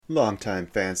Longtime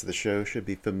fans of the show should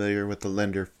be familiar with the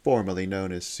lender formerly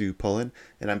known as Sue Pullen,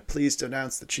 and I'm pleased to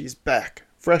announce that she's back,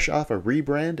 fresh off a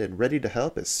rebrand and ready to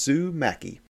help as Sue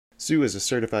Mackey. Sue is a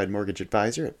certified mortgage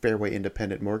advisor at Fairway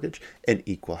Independent Mortgage, an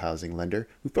equal housing lender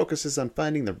who focuses on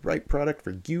finding the right product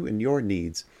for you and your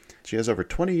needs. She has over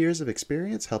 20 years of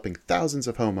experience helping thousands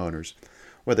of homeowners.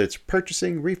 Whether it's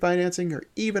purchasing, refinancing, or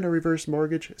even a reverse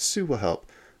mortgage, Sue will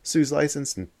help. Sue's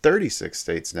licensed in 36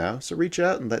 states now, so reach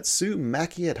out and let Sue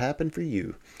Mackey it happen for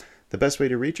you. The best way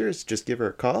to reach her is just give her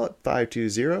a call at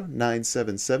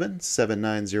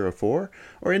 520-977-7904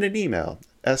 or in an email,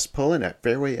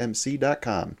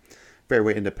 spullen@fairwaymc.com.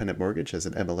 Fairway Independent Mortgage has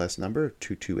an MLS number of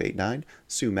 2289.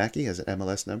 Sue Mackey has an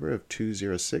MLS number of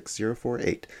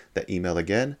 206048. That email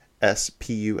again,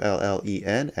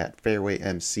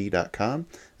 spullen@fairwaymc.com,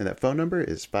 and that phone number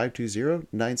is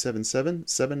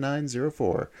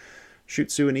 520-977-7904.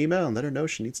 Shoot Sue an email and let her know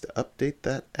she needs to update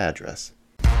that address.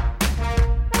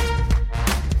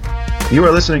 You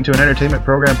are listening to an entertainment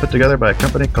program put together by a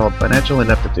company called Financial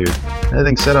Ineptitude.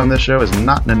 Anything said on this show is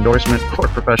not an endorsement or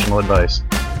professional advice.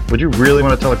 Would you really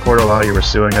want to tell a court of law you were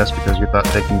suing us because you thought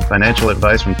taking financial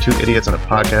advice from two idiots on a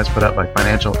podcast put out by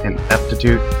Financial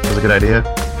Ineptitude was a good idea?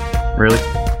 Really?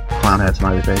 Clown hat,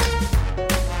 smiley face.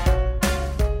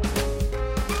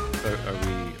 Are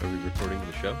we recording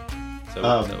the show? So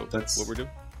That's what we're doing?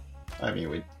 I mean,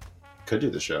 we could do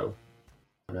the show.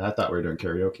 I mean, I thought we were doing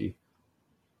karaoke.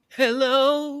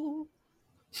 Hello,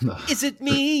 is it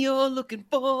me you're looking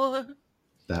for?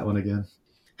 That one again?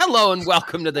 Hello and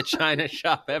welcome to the China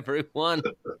Shop, everyone.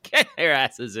 Get your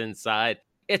asses inside.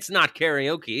 It's not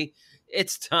karaoke.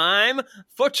 It's time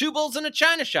for Two Bulls in a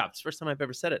China Shop. It's the first time I've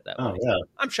ever said it that way. Yeah.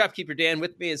 I'm Shopkeeper Dan.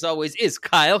 With me, as always, is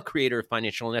Kyle, creator of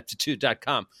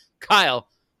FinancialIneptitude.com. Kyle,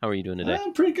 how are you doing today?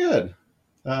 I'm pretty good.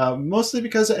 Mostly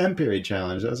because of M-Period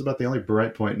Challenge. That was about the only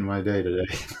bright point in my day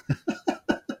today.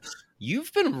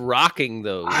 You've been rocking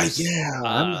those.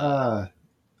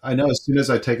 I know as soon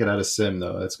as I take it out of sim,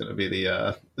 though, it's going to be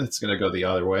it's going to go the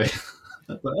other way.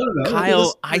 But I don't know.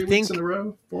 Kyle, I 3 think weeks in a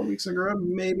row, 4 weeks in a row,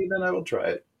 maybe then I will try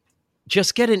it.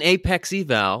 Just get an Apex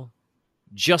eval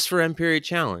just for M-Period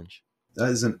Challenge. That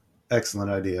is an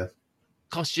excellent idea.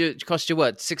 Cost you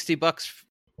what? $60,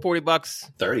 $40,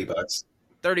 $30.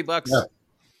 $30.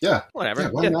 Yeah. Whatever. Yeah,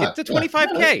 why Yeah, not? get to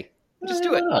 25K. Just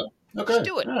do it. Why not? Okay. Just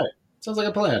do it. All right. Sounds like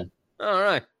a plan. All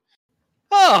right.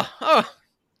 Oh,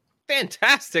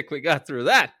 fantastic. We got through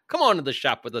that. Come on to the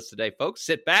shop with us today, folks.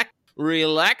 Sit back,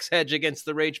 relax, hedge against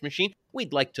the rage machine.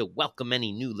 We'd like to welcome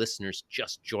any new listeners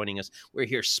just joining us. We're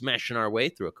here smashing our way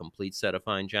through a complete set of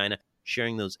fine china,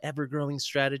 sharing those ever-growing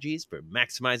strategies for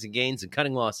maximizing gains and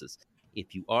cutting losses.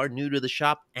 If you are new to the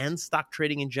shop and stock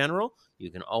trading in general,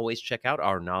 you can always check out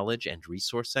our knowledge and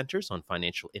resource centers on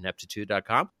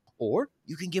financialineptitude.com, or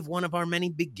you can give one of our many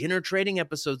beginner trading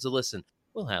episodes a listen.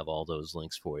 We'll have all those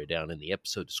links for you down in the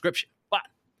episode description. But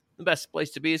the best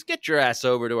place to be is get your ass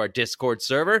over to our Discord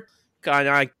server.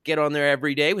 I get on there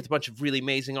every day with a bunch of really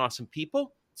amazing, awesome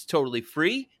people. It's totally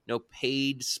free. No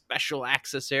paid special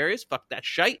access areas. Fuck that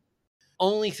shite.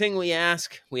 Only thing we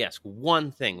ask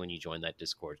one thing when you join that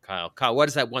Discord, Kyle. Kyle, what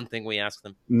is that one thing we ask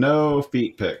them? No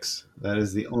feet pics. That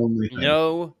is the only thing.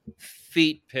 No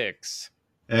feet pics.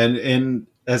 And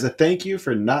as a thank you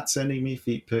for not sending me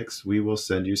feet pics, we will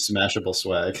send you smashable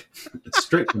swag. It's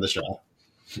straight from the shop.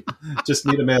 Just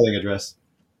need a mailing address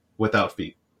without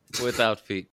feet. Without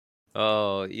feet.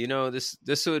 Oh,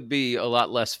 this would be a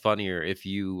lot less funnier if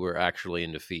you were actually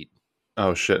into feet.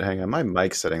 Oh, shit. Hang on. My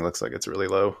mic setting looks like it's really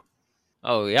low.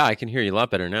 Oh, yeah. I can hear you a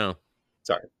lot better now.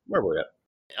 Sorry. Where were we at?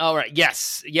 All right.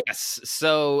 Yes.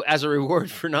 So as a reward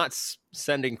for not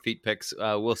sending feet pics,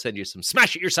 we'll send you some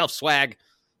Smash It Yourself swag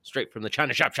straight from the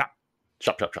China Shop. Shop.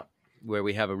 Where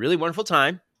we have a really wonderful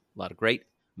time. A lot of great,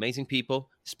 amazing people.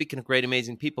 Speaking of great,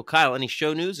 amazing people, Kyle, any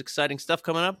show news, exciting stuff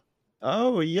coming up?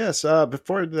 Oh, yes.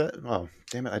 Before that, oh,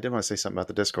 damn it. I did want to say something about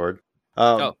the Discord.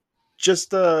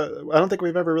 Just, I don't think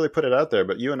we've ever really put it out there,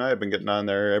 but you and I have been getting on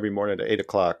there every morning at 8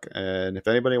 o'clock. And if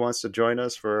anybody wants to join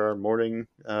us for our morning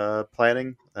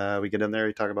planning, we get in there,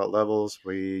 we talk about levels,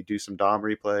 we do some DOM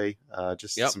replay,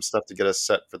 some stuff to get us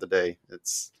set for the day.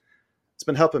 It's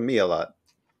been helping me a lot.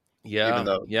 Yeah. Even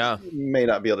though you may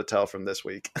not be able to tell from this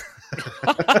week.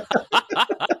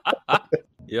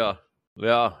 Yeah.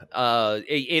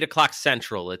 8 o'clock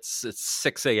Central. It's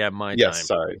 6 a.m. my time. Yes,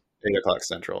 sorry. 8 o'clock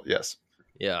Central. Yes.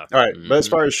 Yeah. All right. But as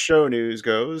far as show news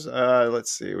goes,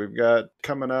 let's see. We've got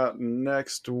coming up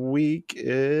next week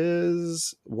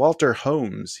is Walter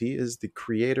Holmes. He is the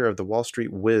creator of the Wall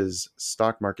Street Wiz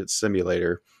stock market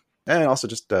simulator and also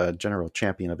just a general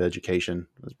champion of education.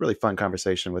 It was a really fun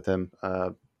conversation with him.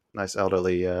 Nice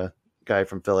elderly guy guy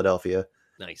from Philadelphia.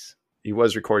 Nice. He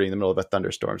was recording in the middle of a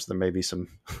thunderstorm, so there may be some.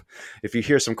 If you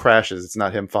hear some crashes, it's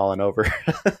not him falling over.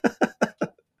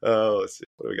 Let's see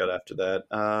what do we got after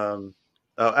that.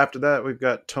 After that, we've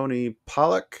got Tony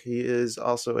Pollock. He is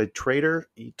also a trader.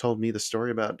 He told me the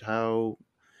story about how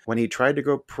when he tried to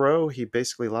go pro, he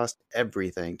basically lost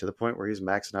everything to the point where he's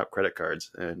maxing out credit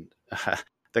cards. And I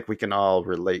think we can all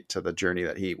relate to the journey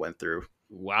that he went through.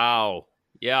 Wow.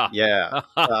 Yeah. Yeah.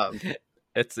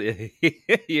 It's you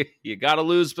got to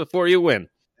lose before you win.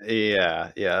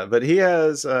 Yeah. But he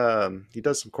has he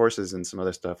does some courses and some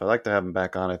other stuff. I'd like to have him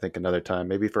back on, I think, another time,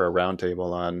 maybe for a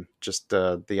roundtable on just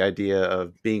the idea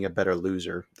of being a better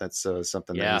loser. That's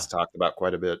something that he's talked about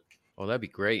quite a bit. Oh, that'd be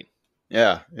great.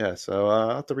 Yeah. So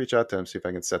I'll have to reach out to him, see if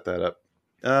I can set that up.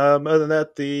 Other than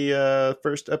that, the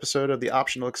first episode of The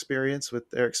Optional Experience with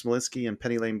Eric Smolinski and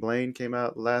Penny Lane Blaine came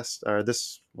out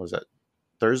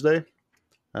Thursday.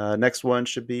 Next one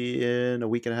should be in a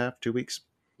week and a half, 2 weeks.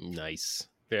 Nice.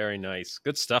 Very nice.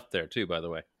 Good stuff there, too, by the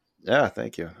way. Yeah,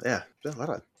 thank you. Yeah, we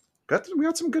got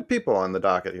some good people on the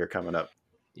docket here coming up.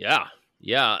 Yeah.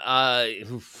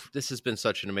 This has been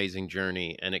such an amazing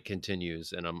journey, and it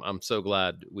continues. And I'm so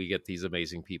glad we get these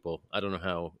amazing people. I don't know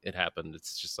how it happened.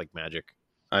 It's just like magic.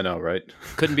 I know, right?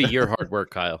 Couldn't be your hard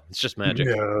work, Kyle. It's just magic.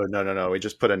 No. We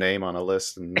just put a name on a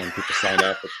list, and when people sign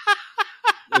up, it's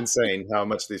insane how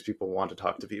much these people want to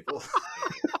talk to people.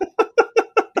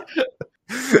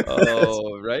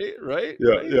 Oh, right.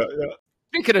 Yeah.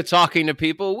 Speaking of talking to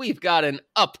people, we've got an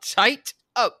uptight,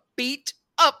 upbeat,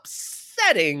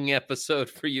 upsetting episode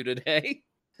for you today.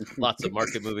 Lots of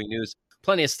market-moving news,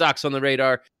 plenty of stocks on the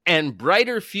radar, and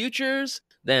brighter futures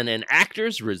than an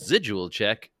actor's residual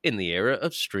check in the era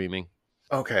of streaming.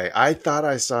 Okay, I thought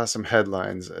I saw some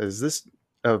headlines. Is this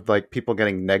of like people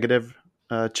getting negative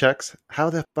checks? How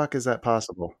the fuck is that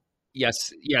possible?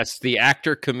 Yes. The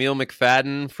actor Camille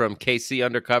McFadden from KC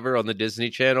Undercover on the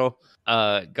Disney Channel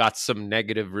got some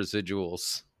negative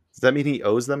residuals. Does that mean he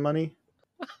owes them money?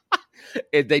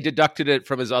 They deducted it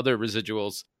from his other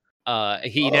residuals.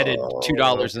 He netted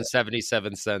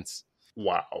 $2.77.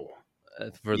 Wow.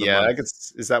 For the month.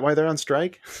 Is that why they're on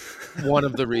strike? One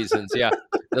of the reasons, yeah.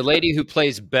 The lady who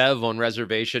plays Bev on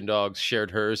Reservation Dogs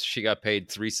shared hers. She got paid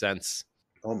 3 cents.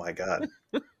 Oh my God.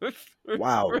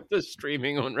 Wow. For the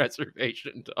streaming on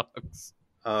Reservation Dogs.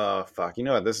 Fuck. You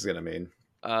know what this is going to mean?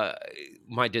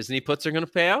 My Disney puts are going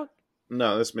to pay out?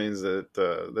 No, this means that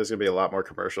there's going to be a lot more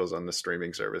commercials on the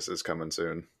streaming services coming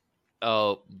soon.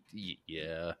 Oh,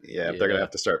 yeah. Yeah, they're going to have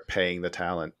to start paying the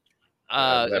talent.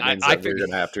 That means I that we're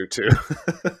going to have to too.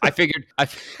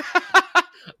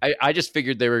 I just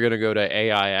figured they were going to go to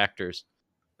AI actors.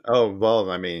 Oh, well,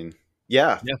 I mean,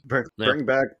 yeah. Bring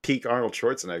back peak Arnold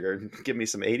Schwarzenegger. Give me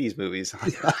some 80s movies.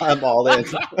 I'm all in.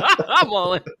 I'm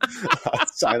all in. I'll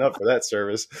sign up for that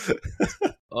service.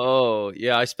 Oh,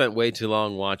 yeah. I spent way too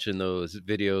long watching those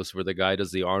videos where the guy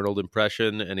does the Arnold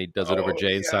impression and he does it over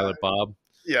Jay and Silent Bob.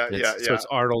 Yeah. So it's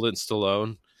Arnold and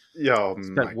Stallone.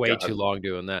 Spent way too long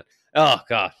doing that. Oh,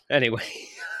 God. Anyway.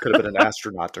 Could have been an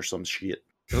astronaut or some shit.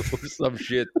 Some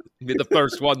shit. Be the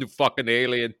first one to fuck an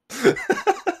alien.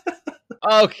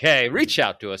 Okay, reach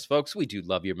out to us, folks. We do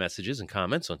love your messages and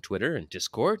comments on Twitter and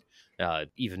Discord,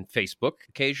 even Facebook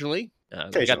occasionally.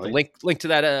 We got the link to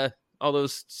that, all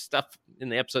those stuff in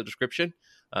the episode description.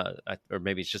 Or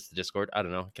maybe it's just the Discord. I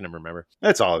don't know. I can never remember.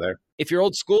 It's all there. If you're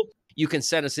old school, you can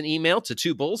send us an email to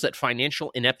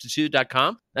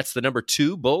 2bulls@financialineptitude.com. That's the number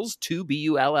 2bulls,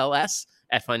 2BULLS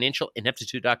at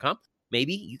financialineptitude.com.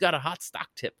 Maybe you got a hot stock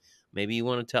tip. Maybe you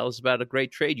want to tell us about a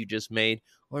great trade you just made.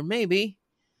 Or maybe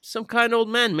some kind old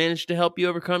man managed to help you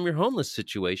overcome your homeless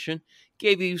situation,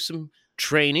 gave you some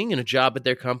training and a job at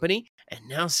their company, and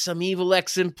now some evil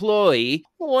ex-employee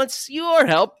wants your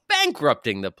help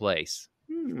bankrupting the place.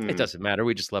 It doesn't matter.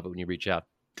 We just love it when you reach out.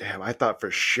 Damn, I thought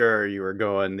for sure you were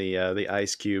going the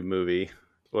Ice Cube movie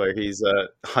where he's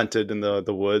hunted in the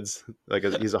woods. Like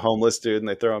he's a homeless dude and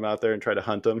they throw him out there and try to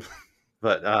hunt him.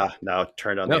 But no,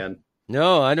 turned on the end.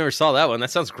 No, I never saw that one.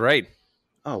 That sounds great.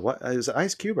 Oh, what is it,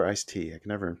 Ice Cube or Ice Tea? I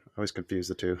always confuse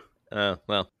the two.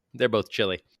 Well, they're both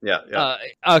chilly. Yeah.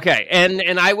 Okay,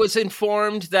 and I was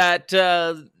informed that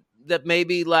that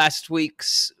maybe last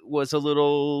week's was a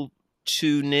little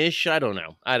too niche. I don't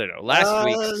know. Last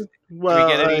week's. Well,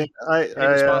 did we get any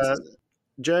responses?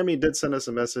 Jeremy did send us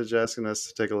a message asking us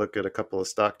to take a look at a couple of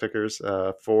stock tickers,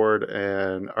 Ford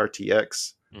and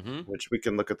RTX, which we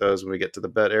can look at those when we get to the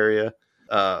bet area.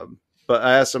 But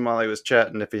I asked him while he was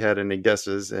chatting if he had any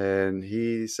guesses, and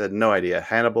he said no idea.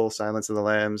 Hannibal, Silence of the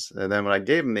Lambs. And then when I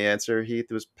gave him the answer, he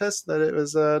was pissed that it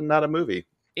was not a movie.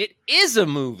 It is a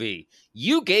movie.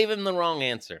 You gave him the wrong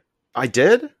answer. I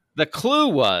did? The clue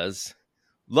was,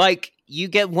 like, you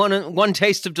get one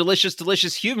taste of delicious,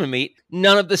 delicious human meat.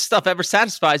 None of this stuff ever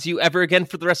satisfies you ever again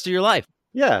for the rest of your life.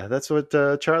 Yeah, that's what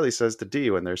Charlie says to Dee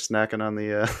when they're snacking on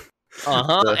the.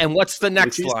 And what's the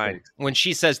next cheesesteaks. line when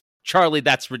she says, "Charlie,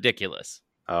 that's ridiculous."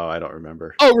 Oh, I don't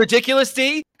remember. Oh, ridiculous,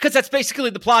 D? Because that's basically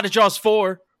the plot of Jaws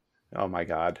 4. Oh my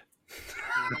God.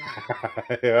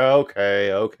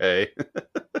 Okay.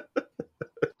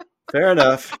 Fair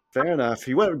enough.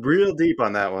 You went real deep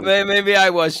on that one. Maybe I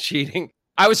was cheating.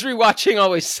 I was rewatching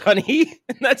Always Sunny,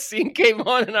 and that scene came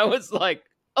on, and I was like,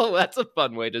 "Oh, that's a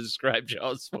fun way to describe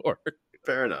Jaws 4."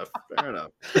 Fair enough.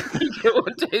 You get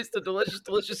one taste of delicious,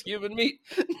 delicious human meat.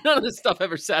 None of this stuff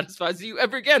ever satisfies you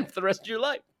ever again for the rest of your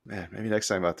life. Man, maybe next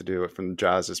time I'll have to do it from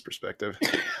Jaws' perspective.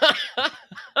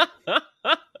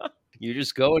 You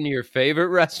just go into your favorite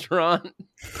restaurant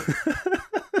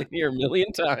and hear a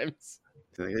million times.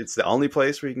 It's the only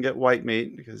place where you can get white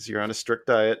meat because you're on a strict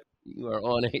diet. You are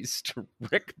on a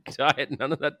strict diet,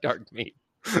 none of that dark meat.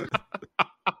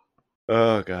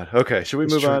 Oh, God. Okay, should we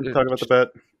move on to talk about the bet?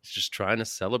 Just trying to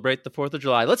celebrate the 4th of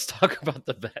July. Let's talk about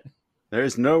the bet. There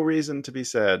is no reason to be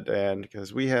sad, Dan,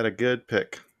 because we had a good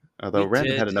pick. Although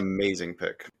Random had an amazing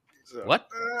pick. So, what?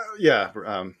 Yeah.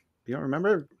 You don't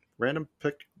remember? Random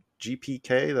picked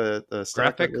GPK, the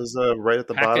stock that was right at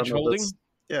the bottom. Holding?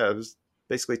 Yeah, it was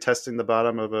basically testing the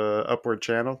bottom of a upward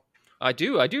channel. I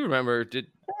do remember.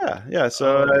 Yeah.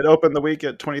 So it opened the week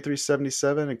at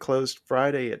 23.77 and closed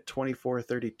Friday at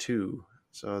 24.32.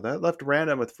 So that left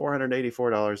Random with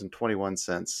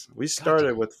 $484.21. We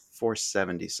started with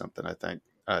 470 something, I think.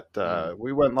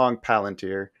 We went long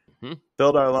Palantir.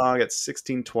 Built our long at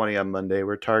 16.20 on Monday.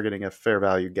 We're targeting a fair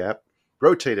value gap.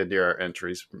 Rotated near our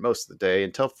entries for most of the day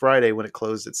until Friday when it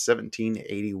closed at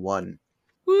 17.81.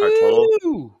 Our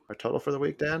total for the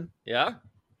week, Dan? Yeah.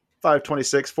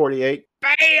 526.48.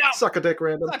 Bam! Suck a dick,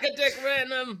 Random.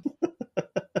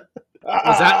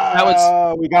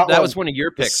 That was one of your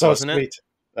picks, so wasn't sweet. It?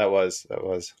 That was.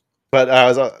 But I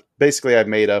was basically I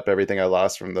made up everything I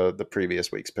lost from the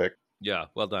previous week's pick. Yeah,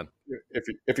 well done.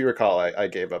 If you recall, I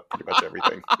gave up pretty much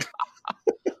everything.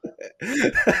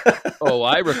 Oh,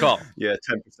 I recall. Yeah,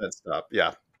 10% stop.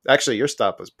 Yeah, actually, your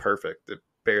stop was perfect. It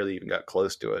barely even got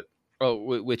close to it.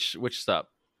 Oh, which stop?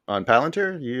 On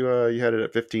Palantir, you had it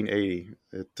at 15.80.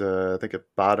 I think it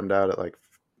bottomed out at like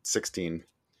 16.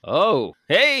 Oh,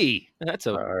 hey, that's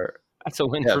a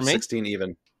win for me. 16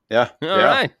 even. Yeah. All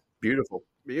right. Beautiful.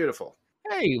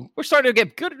 Hey, we're starting to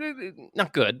get good.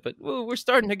 Not good, but we're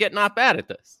starting to get not bad at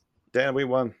this. Dan, we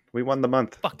won. We won the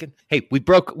month. Hey, we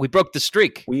broke the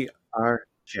streak. We are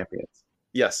champions.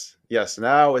 Yes.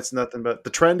 Now it's nothing but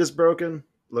the trend is broken.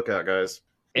 Look out, guys.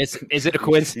 Is it a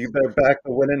coincidence? You better back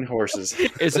the winning horses.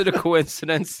 Is it a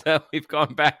coincidence that we've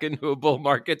gone back into a bull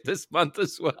market this month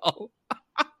as well?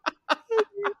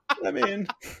 I mean,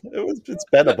 it's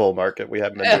been a bull market. We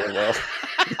haven't been doing well.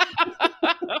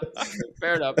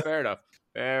 Fair enough. All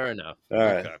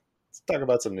right. Let's talk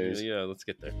about some news. Yeah, let's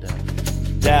get there.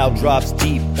 Dow drops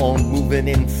deep on moving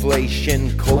inflation,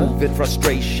 COVID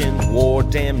frustration, war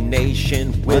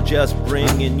damnation. We're just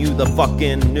bringing you the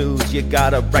fucking news. You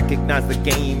gotta recognize the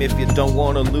game if you don't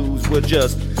wanna lose. We're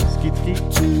just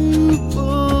two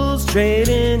bulls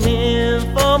trading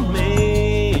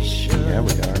information. Yeah,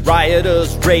 we are.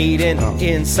 Rioters raiding,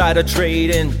 insider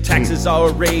trading, taxes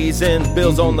are raising,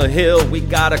 bills on the hill. We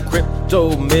got a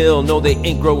crypto mill. No, they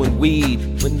ain't growing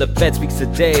weed. When the Fed speaks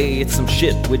today, it's some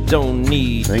shit we don't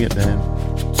need. Sing it, Dan.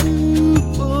 Two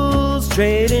bulls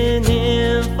trading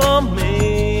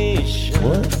information.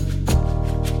 What?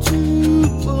 Two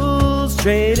bulls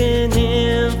trading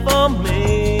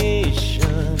information.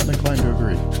 I'm inclined to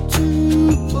agree.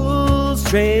 Two bulls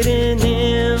trading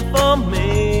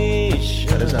information.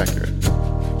 That is accurate.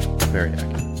 Very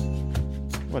accurate.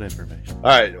 What information? All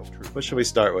right. What should we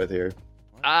start with here?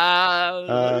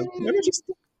 Maybe just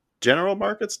general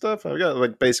market stuff. I've got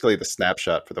like basically the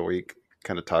snapshot for the week.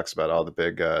 Kind of talks about all the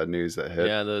big news that hit.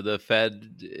 Yeah, the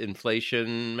Fed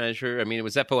inflation measure. I mean, it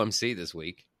was FOMC this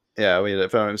week. Yeah, we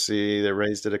had FOMC that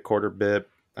raised it a quarter bit.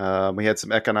 We had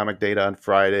some economic data on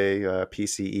Friday,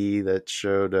 PCE, that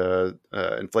showed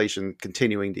inflation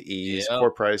continuing to ease. Yep.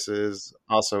 Core prices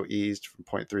also eased from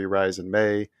 0.3 rise in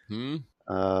May.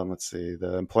 Let's see.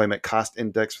 The employment cost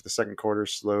index for the second quarter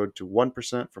slowed to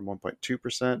 1% from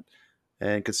 1.2%.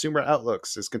 And consumer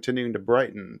outlooks is continuing to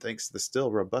brighten thanks to the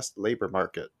still robust labor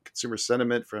market. Consumer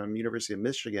sentiment from University of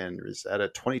Michigan is at a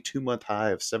 22-month high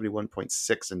of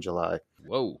 71.6 in July.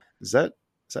 Whoa. Is that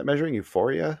measuring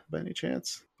euphoria by any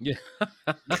chance? Yeah.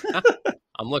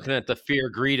 I'm looking at the Fear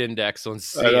Greed Index on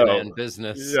I know. CNN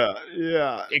Business.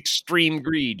 Yeah. Extreme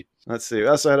greed. Let's see. We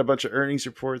also had a bunch of earnings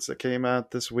reports that came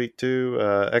out this week too.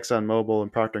 ExxonMobil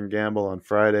and Procter & Gamble on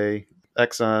Friday.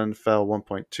 Exxon fell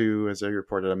 1.2 as they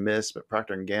reported a miss, but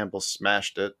Procter & Gamble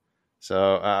smashed it.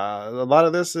 So a lot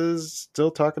of this is still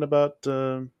talking about,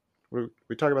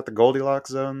 we talked about the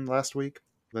Goldilocks zone last week.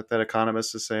 That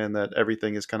economist is saying that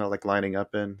everything is kind of like lining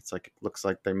up in. It's like, it looks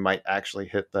like they might actually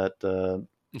hit that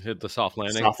Hit the soft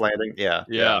landing. soft landing. Yeah.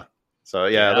 So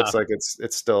it looks like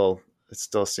it still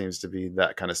seems to be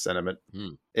that kind of sentiment.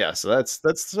 Yeah. So that's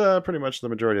pretty much the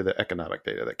majority of the economic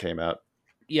data that came out.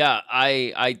 Yeah,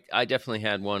 I definitely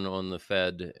had one on the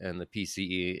Fed and the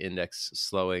PCE index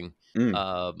slowing.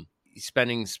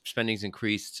 Spending's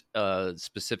increased,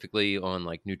 specifically on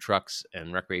like new trucks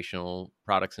and recreational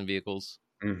products and vehicles.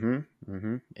 And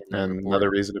another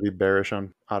reason to be bearish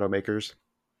on automakers.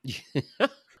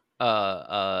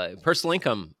 Personal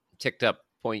income ticked up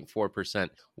 0.4%,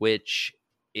 which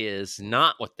is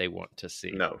not what they want to see.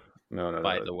 No.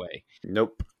 By the way,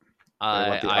 nope.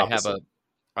 I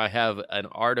have an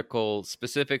article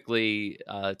specifically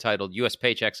titled "U.S.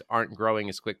 Paychecks Aren't Growing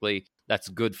as Quickly. That's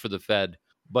Good for the Fed,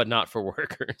 but Not for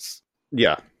Workers."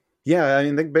 Yeah.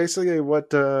 I think basically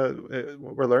what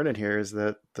we're learning here is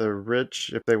that the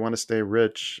rich, if they want to stay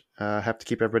rich, have to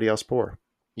keep everybody else poor.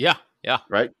 Yeah.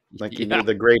 Right? Like you need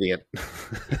the gradient.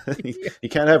 You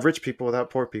can't have rich people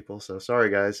without poor people. So sorry,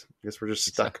 guys. I guess we're just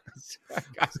stuck.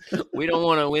 we don't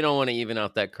want to even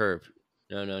out that curve.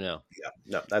 No. Yeah,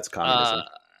 no, that's communism.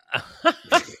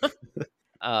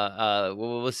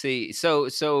 We'll see. So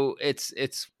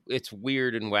it's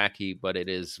weird and wacky, but it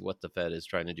is what the Fed is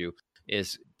trying to do.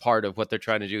 Is part of what they're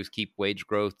trying to do is keep wage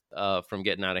growth from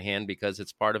getting out of hand because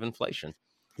it's part of inflation.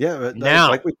 Yeah, but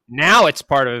now it's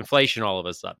part of inflation all of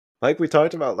a sudden. Like we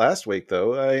talked about last week,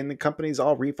 though, the companies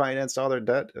all refinanced all their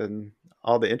debt and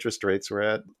all the interest rates were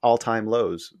at all-time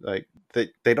lows. Like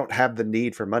they don't have the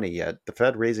need for money yet. The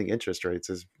Fed raising interest rates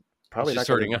is probably not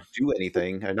going to do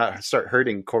anything and not start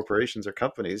hurting corporations or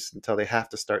companies until they have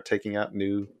to start taking out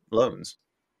new loans.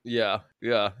 Yeah.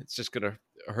 It's just going to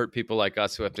hurt people like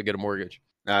us who have to get a mortgage.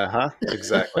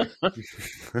 Exactly.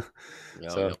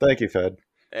 Thank you, Fed.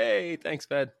 Hey, thanks,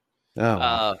 Fed.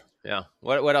 Oh. Yeah.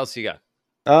 What else you got?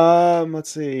 Let's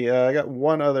see. I got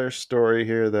one other story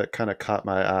here that kind of caught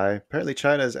my eye. Apparently,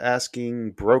 China is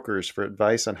asking brokers for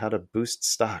advice on how to boost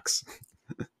stocks.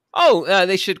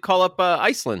 They should call up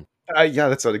Iceland. Yeah,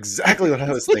 that's exactly what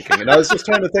I was thinking. And I was just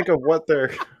trying to think of what they're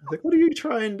like. What are you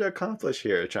trying to accomplish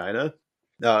here, China?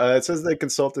 No, it says they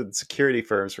consulted security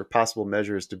firms for possible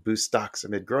measures to boost stocks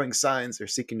amid growing signs they're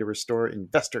seeking to restore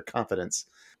investor confidence.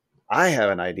 I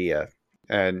have an idea,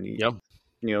 and you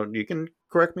can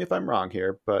correct me if I'm wrong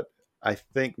here, but I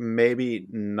think maybe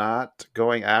not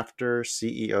going after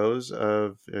CEOs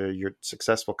of your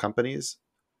successful companies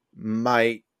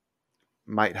might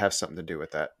have something to do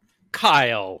with that.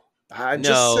 Kyle, I'm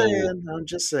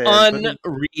just saying.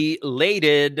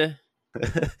 Unrelated.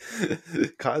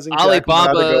 Causing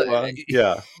Alibaba. to go on.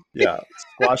 Yeah.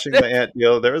 Squashing the ant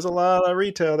deal. There was a lot of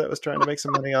retail that was trying to make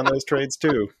some money on those trades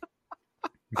too.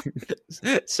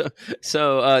 So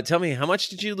tell me, how much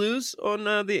did you lose on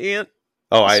the ant?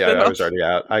 Oh, I was already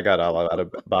out. I got all out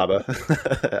of Baba.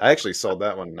 I actually sold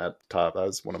that one at the top. That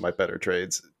was one of my better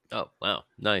trades. Oh, wow.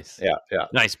 Nice. Yeah.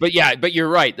 Nice. But you're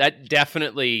right.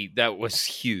 That was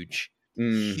huge.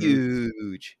 Mm-hmm.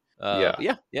 Huge.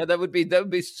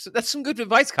 That's some good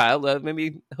advice, Kyle.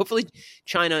 Hopefully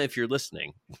China, if you're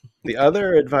listening. The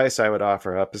other advice I would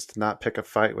offer up is to not pick a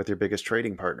fight with your biggest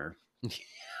trading partner.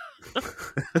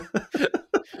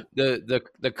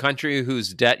 the country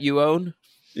whose debt you own.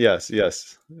 Yes,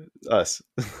 us.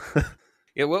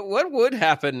 Yeah, what would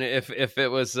happen if it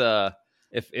was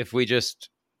if we just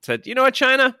said, you know what,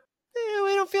 China,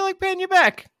 we don't feel like paying you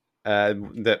back.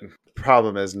 The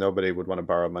problem is nobody would want to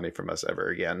borrow money from us ever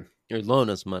again. Or loan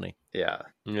us money. Yeah.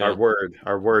 Our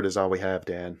word is all we have,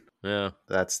 Dan. Yeah,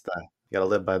 you gotta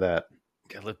live by that.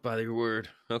 Gotta live by your word.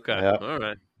 Okay. Yep. All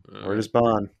right. Word is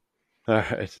bond. All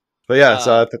right. But yeah,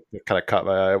 so I kind of caught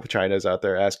my eye. China's out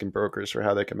there asking brokers for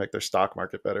how they can make their stock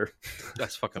market better.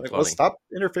 That's fucking funny. Well, stop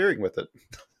interfering with it.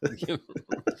 Maybe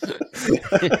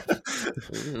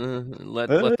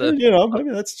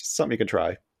that's just something you can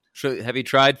try. So have you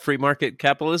tried free market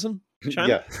capitalism,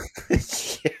 China? Yeah.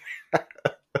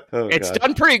 It's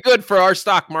done pretty good for our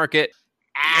stock market.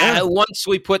 Once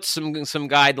we put some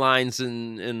guidelines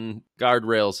and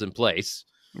guardrails in place.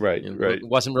 Right. It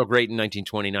wasn't real great in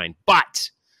 1929,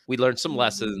 but we learned some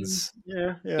lessons.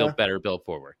 Yeah. Built better, built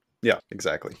forward. Yeah,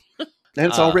 exactly. And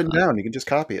it's all written down. You can just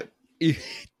copy it. You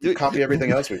copy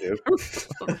everything else we do.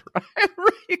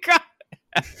 You got.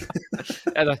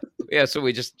 Yeah, so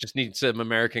we just need some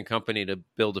American company to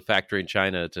build a factory in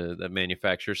China that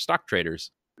manufactures stock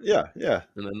traders, Yeah,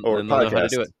 and or then they'll know how to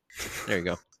do podcast. it. There you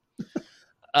go.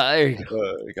 There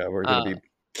you go. We're going to be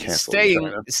canceled in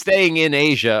China. Staying in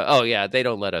Asia. Oh yeah, they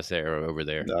don't let us there over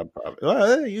there. No, probably.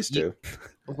 Well, they used to.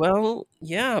 Well,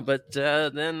 yeah, but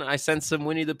then I sent some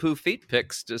Winnie the Pooh feet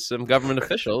pics to some government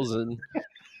officials, and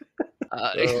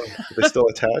They still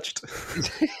attached?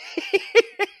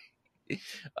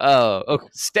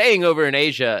 Staying over in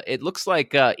Asia, it looks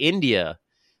like India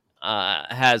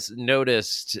has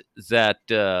noticed that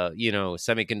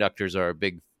semiconductors are a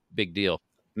big deal.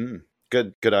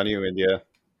 Good on you, India.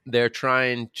 They're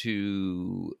trying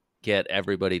to get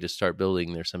everybody to start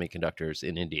building their semiconductors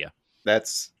in India.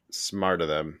 That's smart of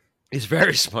them. It's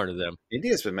very smart of them.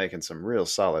 India's been making some real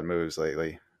solid moves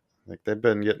lately. Like they've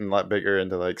been getting a lot bigger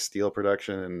into like steel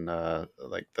production and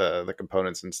like the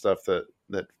components and stuff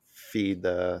that feed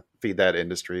that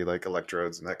industry, like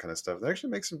electrodes and that kind of stuff. They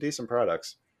actually make some decent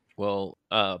products. Well,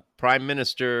 Prime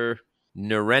Minister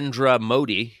Narendra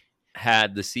Modi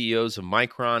had the CEOs of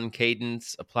Micron,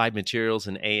 Cadence, Applied Materials,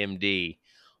 and AMD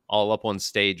all up on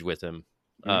stage with him.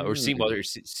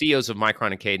 CEOs of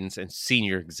Micron and Cadence and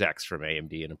senior execs from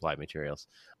AMD and Applied Materials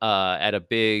at a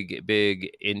big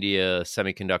India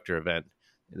semiconductor event.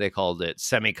 They called it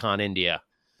Semicon India.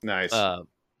 Nice.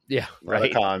 Yeah, right. A lot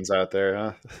of cons out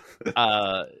there,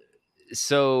 huh?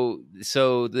 So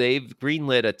they've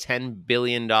greenlit a $10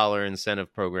 billion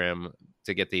incentive program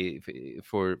to get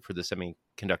for the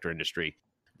semiconductor industry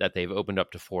that they've opened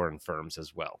up to foreign firms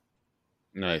as well.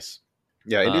 Nice.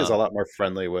 Yeah, India's a lot more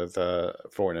friendly with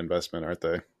foreign investment, aren't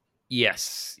they?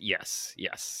 Yes.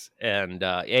 And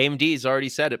AMD's already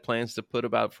said it plans to put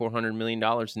about $400 million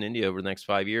in India over the next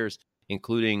 5 years,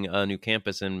 including a new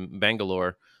campus in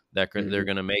Bangalore that they're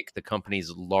going to make the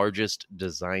company's largest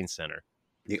design center.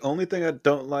 The only thing I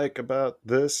don't like about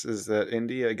this is that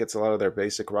India gets a lot of their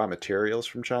basic raw materials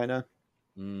from China.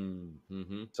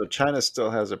 Mm-hmm. So China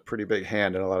still has a pretty big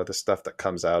hand in a lot of the stuff that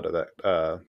comes out of that,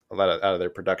 out of their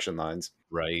production lines.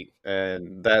 Right.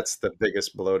 And that's the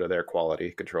biggest blow to their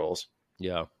quality controls.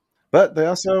 Yeah. But they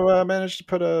also managed to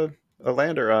put a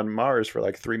lander on Mars for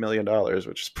like $3 million,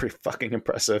 which is pretty fucking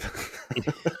impressive.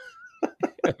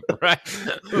 Right.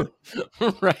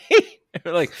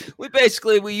 Like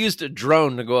we used a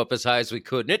drone to go up as high as we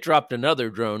could, and it dropped another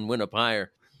drone, went up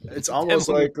higher. It's almost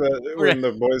like when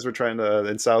the boys were trying to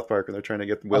in South Park when they're trying to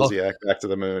get Wozniak back to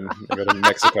the moon. They go to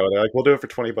Mexico. They're like, "We'll do it for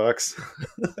 $20."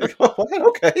 Like, oh, what?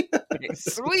 Okay,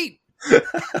 sweet.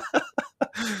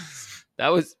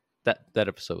 That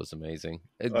episode was amazing.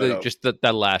 Just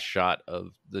that last shot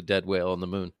of the dead whale on the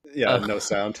moon. Yeah, no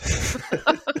sound.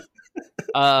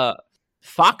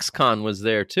 Foxconn was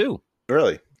there too.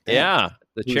 Really? Damn. Yeah,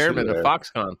 the chairman of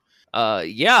Foxconn.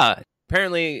 Yeah,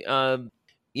 apparently,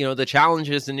 the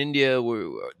challenges in India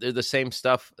they're the same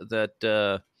stuff that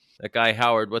that guy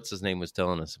Howard, what's his name, was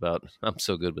telling us about. I'm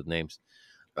so good with names.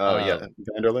 Oh yeah,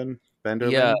 Vanderlyn.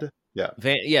 Yeah.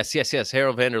 Yes.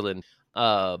 Harold Vanderlyn.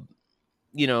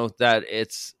 That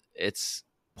it's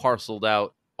parceled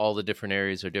out. All the different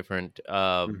areas are different.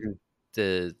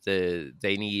 They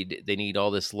need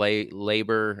all this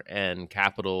labor and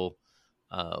capital,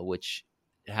 which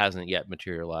hasn't yet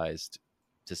materialized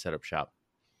to set up shop.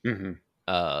 Mm-hmm.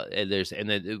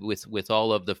 With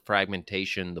all of the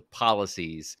fragmentation, the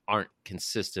policies aren't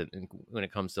consistent when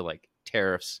it comes to like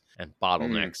tariffs and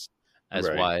bottlenecks. As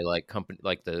right. why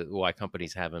why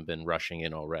companies haven't been rushing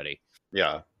in already.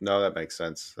 Yeah, no, that makes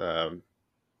sense.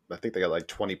 I think they got like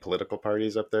 20 political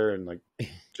parties up there and like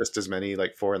just as many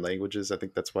like foreign languages. I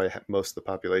think that's why most of the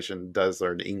population does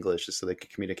learn English, just so they can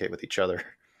communicate with each other.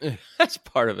 That's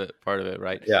part of it,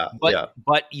 right? Yeah.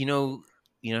 But you know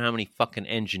how many fucking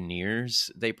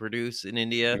engineers they produce in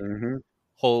India? Mm-hmm.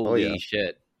 Holy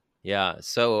shit. Yeah.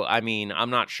 So, I mean, I'm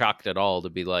not shocked at all to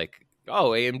be like,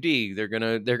 oh, AMD, they're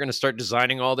gonna start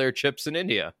designing all their chips in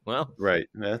India. Well, right.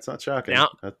 That's not shocking. Now,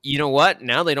 you know what?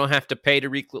 Now they don't have to pay to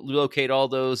relocate all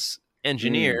those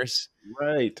engineers.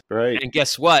 Right. And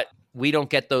guess what? We don't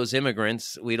get those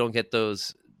immigrants. We don't get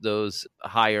those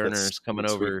high earners coming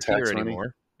over here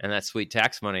anymore. And that sweet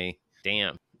tax money.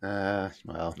 Damn. Well.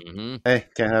 Mm-hmm. Hey,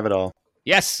 can't have it all.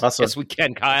 Yes. Also, yes, we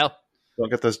can, Kyle.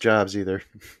 Don't get those jobs either.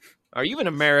 Are you an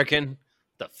American?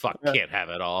 The fuck can't have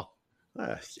it all.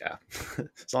 Yeah,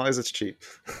 as long as it's cheap.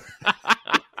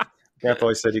 Grandpa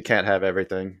always said you can't have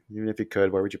everything. Even if you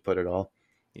could, where would you put it all?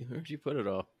 Where'd you put it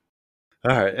all?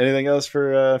 All right. Anything else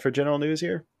for general news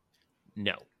here?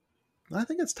 No. I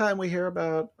think it's time we hear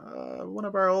about one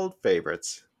of our old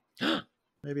favorites.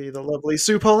 Maybe the lovely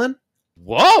Sue Pullen.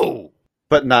 Whoa!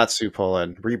 But not Sue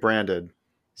Pullen, rebranded.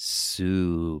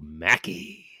 Sue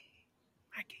Mackey.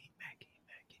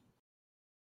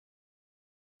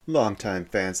 Longtime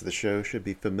fans of the show should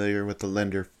be familiar with the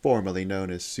lender formerly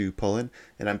known as Sue Pullen,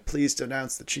 and I'm pleased to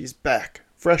announce that she's back,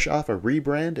 fresh off a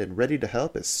rebrand and ready to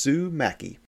help as Sue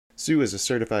Mackey. Sue is a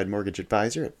certified mortgage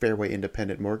advisor at Fairway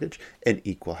Independent Mortgage, an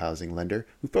equal housing lender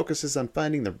who focuses on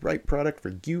finding the right product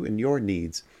for you and your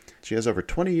needs. She has over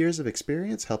 20 years of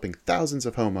experience helping thousands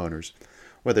of homeowners.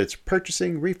 Whether it's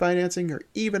purchasing, refinancing, or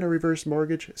even a reverse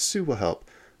mortgage, Sue will help.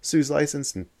 Sue's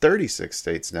licensed in 36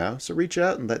 states now, so reach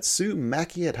out and let Sue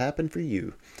Mackey it happen for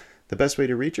you. The best way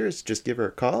to reach her is just give her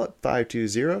a call at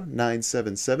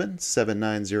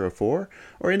 520-977-7904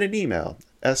 or in an email,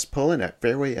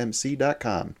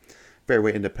 spullen@fairwaymc.com.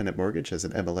 Fairway Independent Mortgage has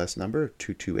an MLS number of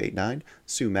 2289.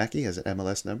 Sue Mackey has an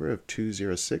MLS number of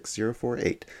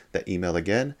 206048. That email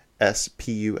again,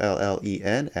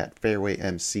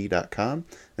 spullen@fairwaymc.com,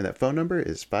 and that phone number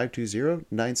is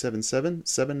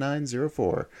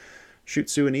 520-977-7904. Shoot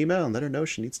Sue an email and let her know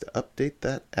she needs to update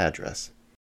that address.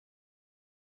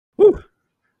 Whew.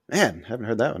 Man, haven't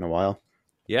heard that in a while.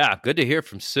 Yeah, good to hear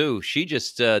from Sue. She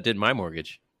just did my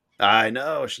mortgage. I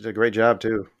know. She did a great job,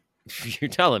 too. You're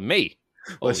telling me.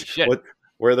 Holy shit.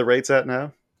 Where are the rates at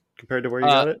now compared to where you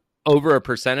got it? Over a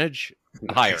percentage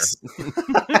higher.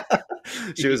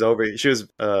 She was over. She was.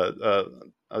 I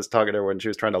was talking to her when she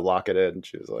was trying to lock it in.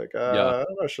 She was like, I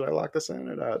don't know, should I lock this in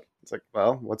or not? It's like,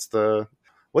 well, what's the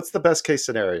best case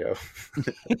scenario?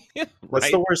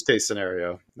 What's the worst case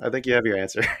scenario? I think you have your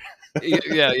answer.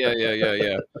 Yeah.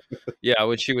 Yeah,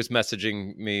 when she was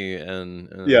messaging me and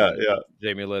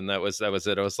Jamie Lynn, that was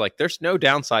it. I was like, there's no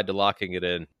downside to locking it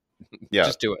in. Yeah.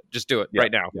 Just do it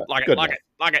right now. Yeah. Lock it.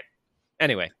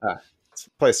 Anyway. Let's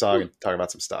play a song and talk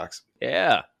about some stocks.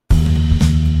 Yeah.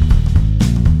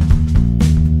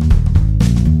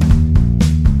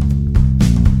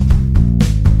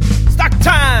 Stock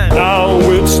time! Now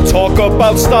it's talk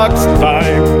about stocks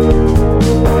time.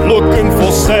 Looking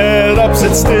for setups,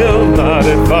 it's still not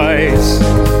advice.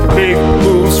 Big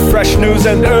moves, fresh news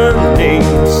and earnings.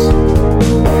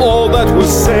 All that we're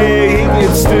saying,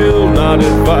 it's still not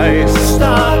advice.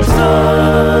 Stock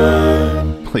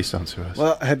time. Please don't sue us.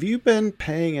 Well, have you been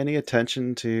paying any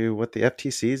attention to what the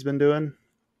FTC's been doing?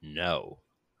 No.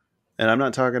 And I'm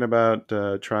not talking about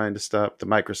trying to stop the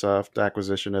Microsoft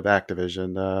acquisition of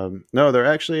Activision. No, they're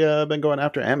actually been going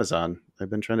after Amazon. They've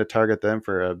been trying to target them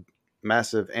for a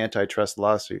massive antitrust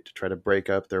lawsuit to try to break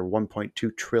up their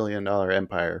 $1.2 trillion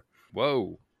empire.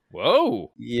 Whoa.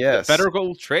 Yes. The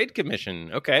Federal Trade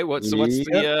Commission. Okay, what's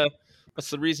the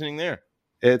reasoning there?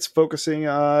 It's focusing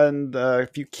on a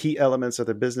few key elements of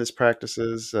their business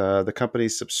practices, the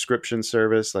company's subscription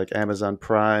service like Amazon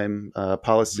Prime,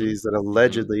 policies that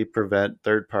allegedly prevent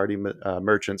third-party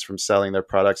merchants from selling their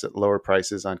products at lower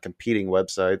prices on competing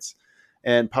websites,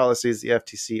 and policies the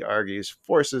FTC argues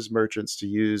forces merchants to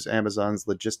use Amazon's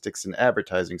logistics and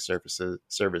advertising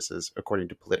services, according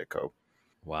to Politico.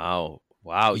 Wow.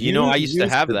 You know, I used to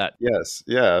have that. Yes.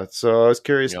 Yeah. So I was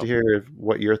curious to hear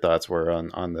what your thoughts were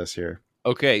on this here.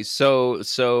 Okay.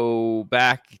 So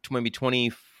back to maybe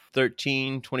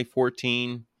 2013,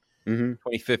 2014,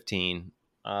 2015,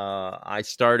 I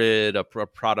started a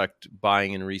product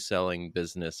buying and reselling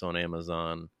business on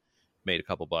Amazon, made a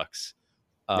couple bucks.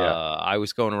 I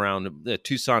was going around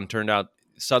Tucson. Turned out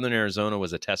Southern Arizona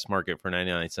was a test market for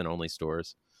 99-cent only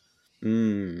stores.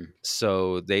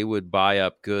 So they would buy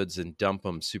up goods and dump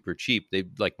them super cheap.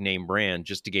 They'd like name brand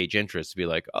just to gauge interest, to be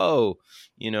like, oh,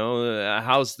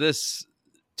 how's this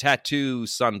tattoo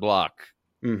sunblock?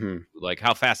 Like,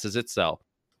 how fast does it sell?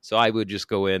 So I would just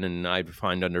go in and I'd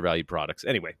find undervalued products.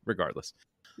 Anyway, regardless.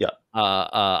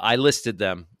 I listed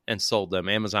them and sold them.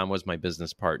 Amazon was my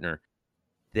business partner.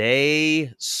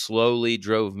 They slowly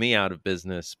drove me out of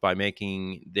business by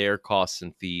making their costs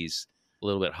and fees a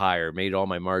little bit higher, made all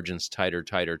my margins tighter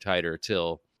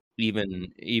till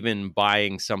even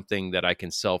buying something that I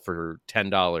can sell for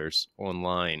 $10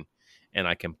 online and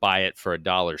I can buy it for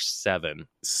 $1.07.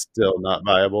 Still not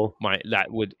viable.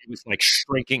 It was like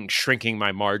shrinking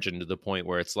my margin to the point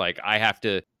where it's like I have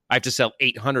to sell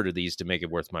 800 of these to make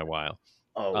it worth my while.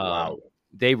 Oh, wow.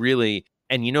 They really,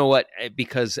 and you know what?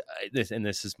 Because this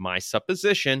is my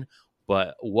supposition,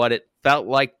 but what it felt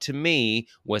like to me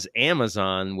was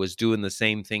Amazon was doing the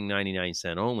same thing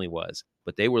 99-cent only was,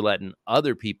 but they were letting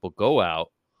other people go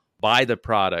out, buy the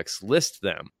products, list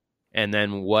them, and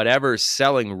then whatever's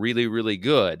selling really, really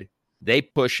good, they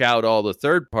push out all the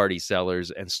third-party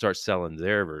sellers and start selling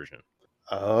their version.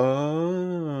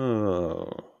 Oh,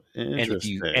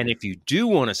 interesting. And if you do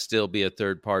want to still be a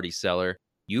third-party seller,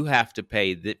 You have to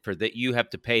pay you have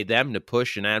to pay them to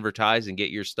push and advertise and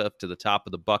get your stuff to the top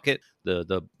of the bucket,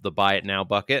 the buy it now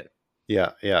bucket,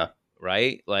 Yeah, yeah.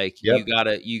 right? Like Yep.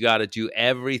 you gotta do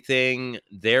everything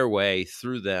their way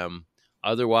through them.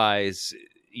 Otherwise,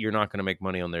 you're not going to make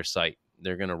money on their site.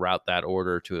 They're going to route that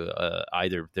order to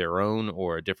either their own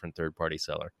or a different third-party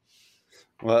seller.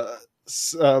 Well,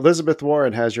 Elizabeth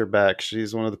Warren has your back.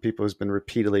 She's one of the people who's been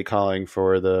repeatedly calling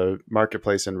for the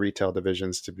marketplace and retail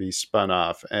divisions to be spun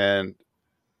off. And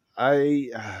I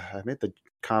made the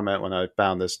comment when I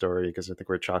found this story, because I think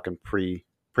we're talking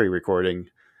pre-recording.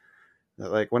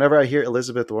 Like, whenever I hear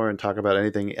Elizabeth Warren talk about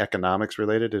anything economics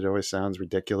related, it always sounds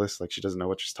ridiculous. Like she doesn't know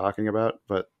what she's talking about.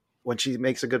 But when she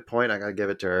makes a good point, I got to give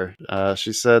it to her.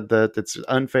 She said that it's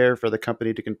unfair for the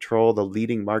company to control the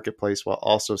leading marketplace while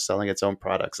also selling its own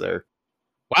products there.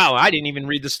 Wow, I didn't even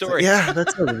read the story. Yeah,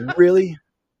 that's a really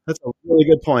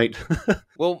good point.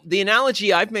 Well, the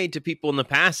analogy I've made to people in the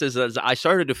past is that I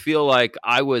started to feel like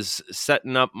I was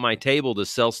setting up my table to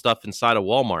sell stuff inside of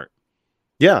Walmart.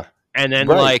 Yeah. And then,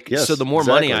 right. Yes, so the more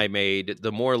exactly. money I made,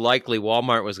 the more likely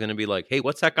Walmart was going to be like, hey,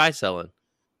 what's that guy selling?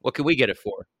 What can we get it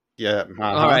for? Yeah.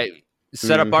 All right.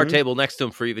 Set up our table next to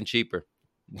him for even cheaper.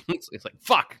 It's like,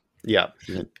 fuck. Yeah.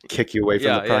 Kick you away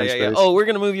from the prime space. Oh, we're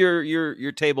going to move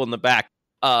your table in the back.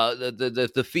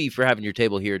 The fee for having your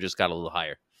table here just got a little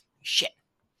higher. Shit.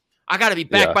 I got to be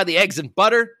back by the eggs and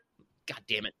butter. God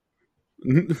damn it.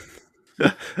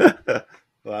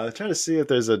 Well, I'm trying to see if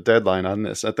there's a deadline on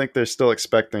this. I think they're still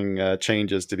expecting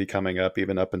changes to be coming up,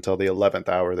 even up until the 11th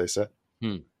hour, they said.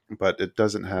 But it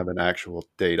doesn't have an actual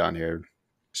date on here.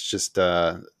 It's just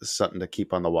something to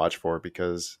keep on the watch for,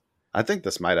 because I think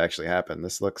this might actually happen.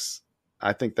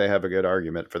 I think they have a good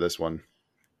argument for this one.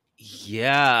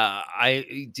 Yeah.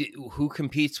 Who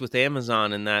competes with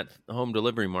Amazon in that home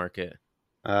delivery market?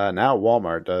 Now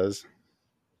Walmart does.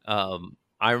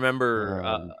 I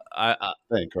remember, I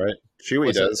think, right?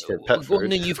 Chewy does for pet food.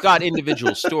 No, you've got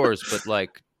individual stores, but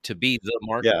like to be the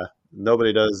market. Yeah,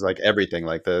 nobody does like everything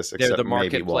like this except the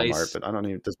maybe Walmart. But I don't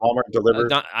even. Does Walmart deliver?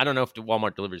 I don't know if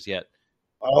Walmart delivers yet.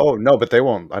 Oh no, but they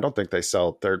won't. I don't think they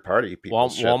sell third-party people.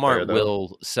 Walmart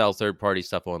will sell third-party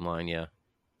stuff online. Yeah,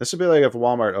 this would be like if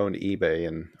Walmart owned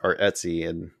eBay or Etsy,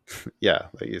 and yeah,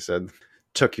 like you said,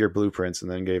 took your blueprints and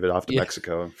then gave it off to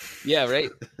Mexico. Yeah, right.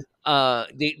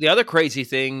 The other crazy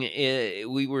thing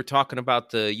we were talking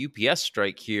about the UPS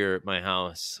strike here at my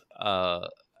house,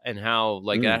 and how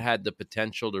that had the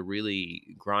potential to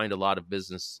really grind a lot of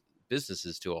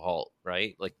businesses to a halt,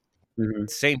 right? Like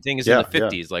same thing as in the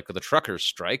 50s, like with the truckers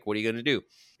strike. What are you going to do?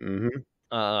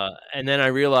 And then I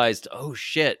realized, oh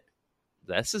shit,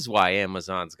 this is why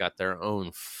Amazon's got their own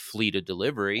fleet of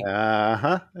delivery.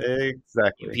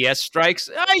 Exactly. UPS strikes.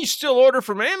 You still order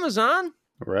from Amazon,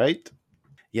 right?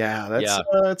 Yeah,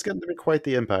 it's going to be quite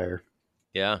the empire.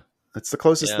 Yeah. It's the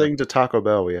closest thing to Taco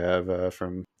Bell we have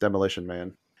from Demolition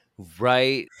Man.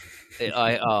 Right.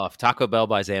 If Taco Bell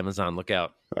buys Amazon, look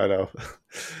out. I know.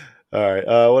 All right.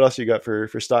 What else you got for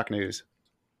stock news?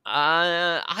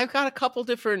 I've got a couple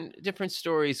different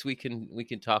stories we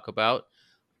can talk about.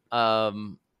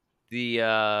 What's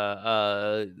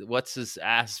his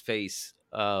ass face?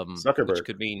 Zuckerberg. Which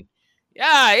could mean,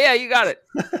 yeah, you got it.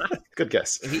 Good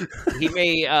guess. He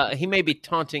may be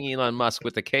taunting Elon Musk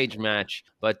with a cage match,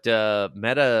 but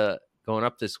Meta going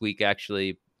up this week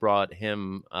actually brought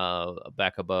him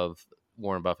back above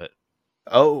Warren Buffett.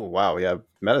 Oh wow, yeah,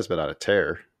 Meta's been on a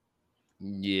tear.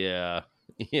 Yeah.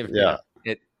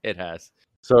 It has.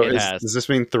 So does this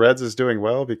mean Threads is doing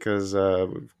well? Because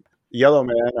Yellow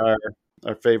Man,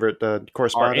 our favorite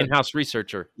correspondent, our in-house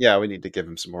researcher. Yeah, we need to give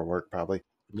him some more work probably.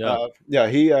 Yeah,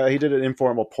 he did an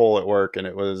informal poll at work, and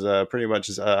it was pretty much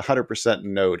 100%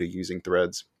 no to using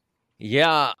Threads.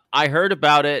 Yeah, I heard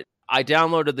about it. I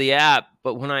downloaded the app,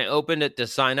 but when I opened it to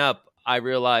sign up, I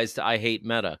realized I hate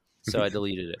Meta, so I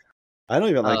deleted it. I don't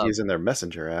even like using their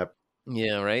Messenger app.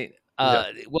 Yeah, right.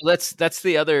 Well, that's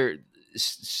the other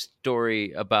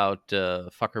story about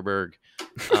Zuckerberg.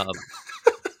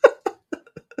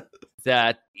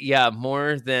 That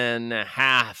more than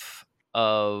half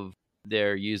of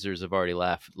their users have already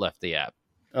left the app.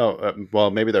 Oh,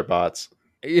 well, maybe they're bots.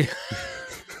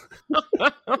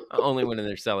 Only when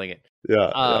they're selling it.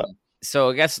 Yeah.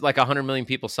 So I guess like 100 million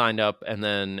people signed up, and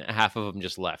then half of them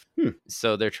just left.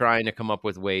 So they're trying to come up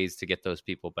with ways to get those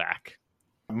people back.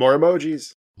 More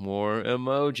emojis.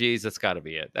 That's got to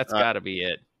be it. That's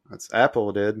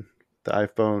Apple did. The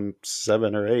iPhone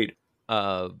 7 or 8.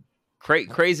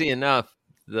 Crazy enough,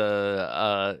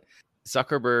 the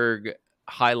Zuckerberg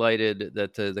highlighted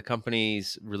that the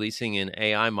company's releasing an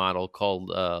AI model called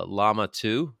Llama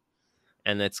 2.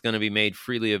 and that's going to be made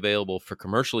freely available for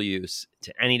commercial use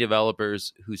to any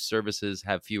developers whose services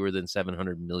have fewer than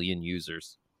 700 million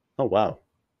users. Oh, wow.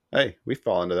 Hey, we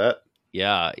fall into that.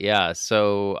 Yeah.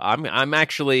 So I'm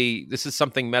actually, this is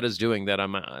something Meta's doing that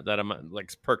I'm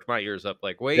like perked my ears up.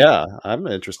 Like, wait, Yeah, I'm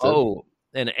interested. oh,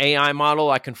 an AI model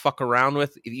I can fuck around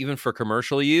with even for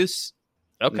commercial use.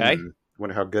 Okay.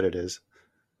 Wonder how good it is.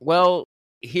 Well,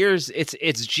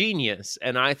 it's genius,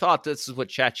 and I thought this is what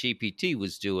ChatGPT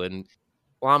was doing.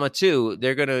 Llama 2,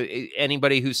 they're gonna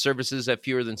anybody whose services have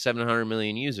fewer than 700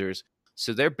 million users.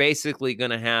 So they're basically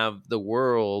going to have the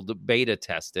world beta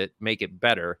test it, make it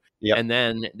better, and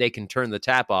then they can turn the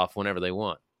tap off whenever they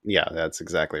want. Yeah, that's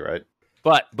exactly right.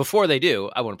 But before they do,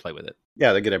 I want to play with it.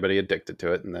 Yeah, they get everybody addicted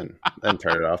to it and then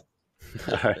turn it off.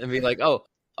 And be like, oh,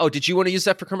 did you want to use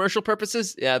that for commercial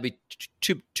purposes? Yeah, it'd be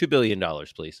 $2 billion,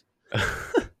 please.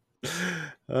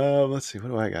 Let's see. What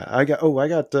do I got? I got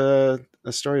a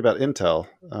story about Intel.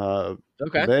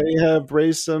 Okay. They have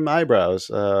raised some eyebrows.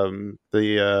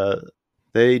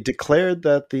 They declared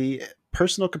that the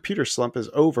personal computer slump is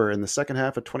over, and the second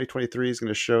half of 2023 is going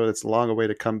to show its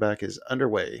long-awaited comeback is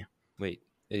underway. Wait,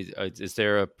 is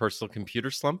there a personal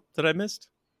computer slump that I missed?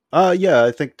 Yeah,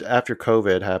 I think after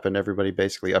COVID happened, everybody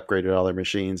basically upgraded all their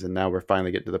machines, and now we're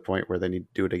finally getting to the point where they need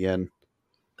to do it again.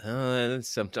 I'm trying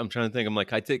to think. I'm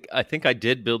like, I think I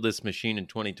did build this machine in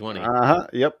 2020.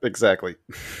 Yep, exactly.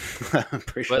 I'm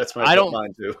pretty sure that's when I built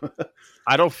mine too.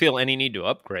 I don't feel any need to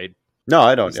upgrade. No,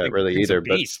 I don't really either.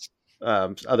 But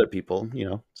other people,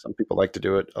 some people like to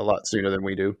do it a lot sooner than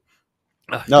we do.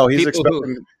 No, he's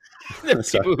expecting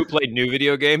people who played new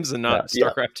video games and not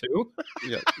StarCraft 2.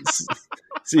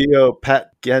 CEO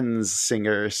Pat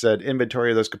Gensinger said inventory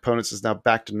of those components is now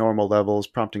back to normal levels,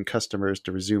 prompting customers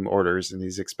to resume orders, and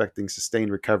he's expecting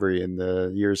sustained recovery in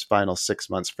the year's final 6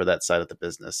 months for that side of the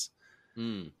business.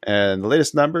 And the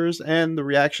latest numbers and the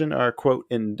reaction are, quote,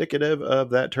 indicative of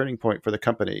that turning point for the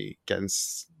company,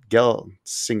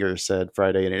 Gensinger said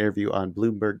Friday in an interview on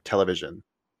Bloomberg Television.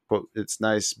 Quote, it's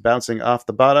nice bouncing off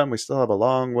the bottom. We still have a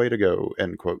long way to go,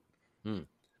 end quote.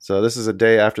 So this is a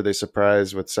day after they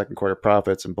surprised with second quarter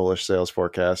profits and bullish sales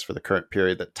forecasts for the current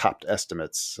period that topped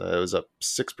estimates. It was up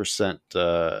 6%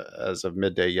 as of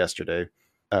midday yesterday.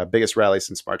 Biggest rally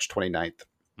since March 29th.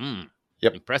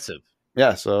 Yep. Impressive.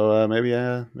 Yeah, so maybe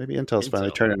Intel's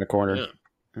finally turning the corner.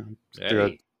 Yeah.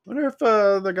 I wonder if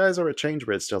the guys over at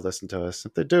ChangeBridge still listen to us.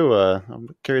 If they do,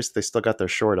 I'm curious if they still got their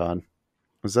short on.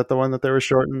 Was that the one that they were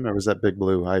shorting, or was that Big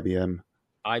Blue, IBM?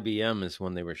 IBM is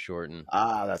when they were shorting.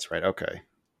 Ah, that's right. Okay.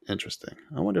 Interesting.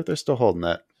 I wonder if they're still holding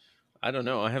that. I don't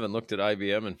know. I haven't looked at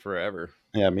IBM in forever.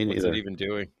 Yeah, me neither. What's it even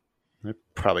doing? They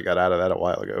probably got out of that a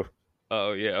while ago.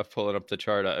 Oh, yeah. Pulling up the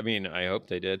chart. I mean, I hope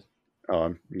they did. Oh,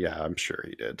 I'm sure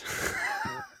he did.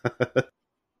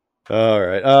 All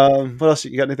right. What else?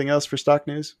 You got anything else for stock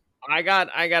news? I got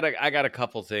a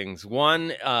couple things.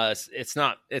 One, it's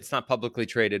not publicly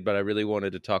traded, but I really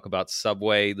wanted to talk about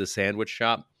Subway, the sandwich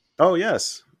shop. Oh,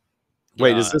 yes.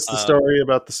 Wait, is this the story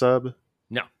about the sub?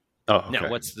 No. Oh, okay. No.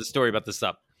 What's the story about the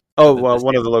sub? Oh, well,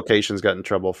 one of the locations got in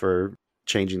trouble for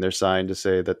changing their sign to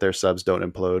say that their subs don't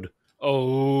implode.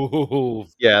 Oh,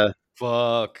 yeah.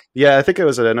 Fuck. Yeah, I think it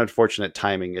was an unfortunate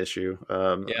timing issue.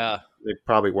 Yeah. They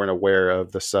probably weren't aware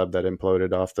of the sub that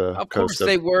imploded off the coast. Of course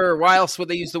they were. Why else would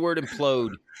they use the word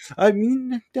implode? I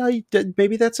mean,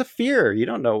 maybe that's a fear. You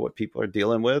don't know what people are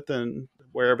dealing with and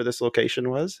wherever this location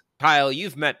was. Kyle,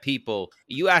 you've met people.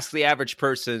 You ask the average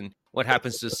person what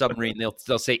happens to a submarine,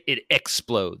 they'll say it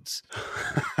explodes.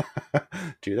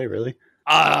 Do they really?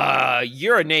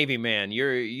 You're a Navy man.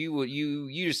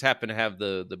 You just happen to have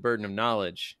the burden of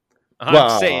knowledge.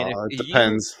 I'm saying it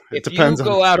depends. If you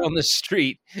go out on the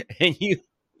street and you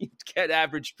get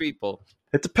average people.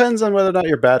 It depends on whether or not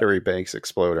your battery banks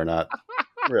explode or not.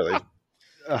 Really.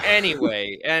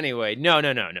 Anyway, no.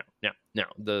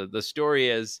 The story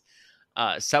is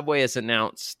Subway has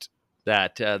announced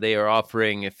that they are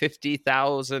offering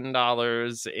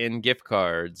 $50,000 in gift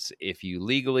cards if you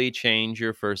legally change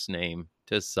your first name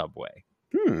to Subway.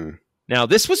 Now,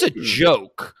 this was a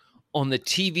joke on the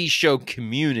TV show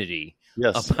Community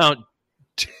about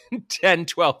 10,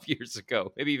 12 years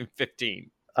ago, maybe even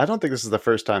 15. I don't think this is the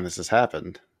first time this has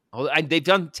happened. Oh, they've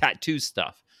done tattoo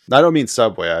stuff. I don't mean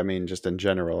Subway. I mean just in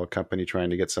general, a company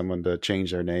trying to get someone to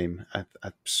change their name. I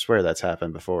swear that's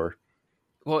happened before.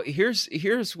 Well,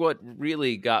 here's what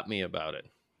really got me about it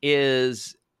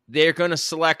is they're going to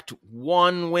select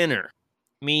one winner,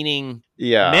 meaning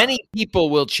many people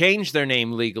will change their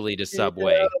name legally to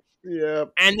Subway. Yeah.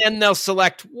 And then they'll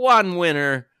select one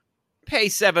winner, pay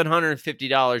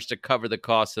 $750 to cover the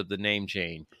cost of the name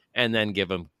change, and then give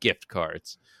them gift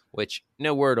cards. which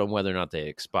no word on whether or not they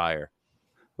expire.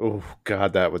 Oh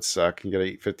God, that would suck. You gotta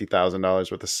eat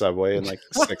 $50,000 worth of Subway in like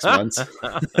 6 months.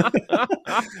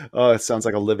 Oh, it sounds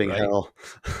like a living Right. hell.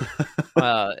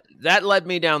 That led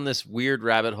me down this weird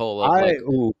rabbit hole of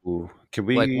Can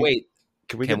we wait,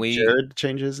 can we can get we- Jared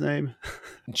change his name?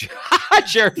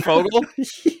 Jared Fogle,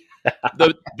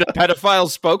 the pedophile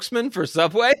spokesman for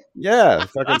Subway? Yeah,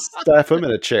 fucking staff him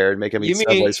in a chair and make him You eat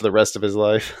mean- Subways for the rest of his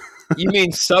life. You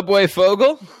mean Subway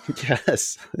Fogle?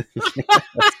 Yes.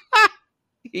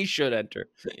 He should enter.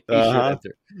 He Uh-huh. should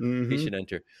enter. Mhm. He should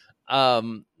enter.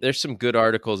 There's some good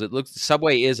articles. It looks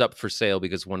Subway is up for sale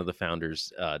because one of the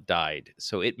founders died,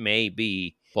 so it may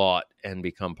be bought and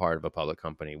become part of a public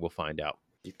company. We'll find out.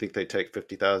 You think they take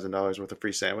 $50,000 worth of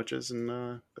free sandwiches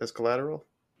and as collateral?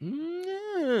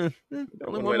 Only One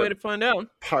one way way to- to find out.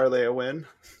 Parlay a win.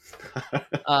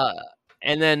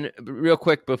 And then, real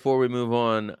quick before we move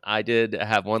on, I did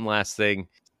have one last thing.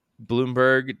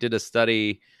 Bloomberg did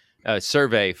a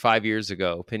survey 5 years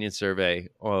ago, opinion survey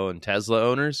on Tesla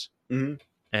owners, Mhm.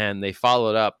 and they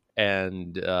followed up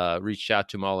and reached out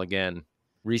to them all again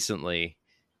recently,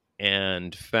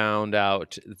 and found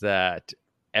out that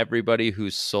everybody who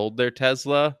sold their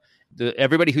Tesla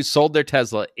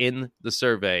in the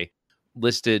survey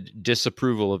listed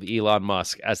disapproval of Elon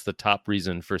Musk as the top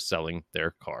reason for selling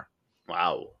their car.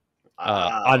 Wow.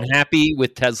 Unhappy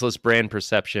with Tesla's brand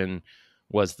perception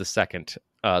was the second.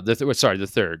 The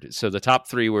third. So the top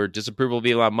three were disapproval of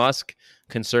Elon Musk,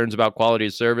 concerns about quality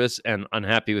of service, and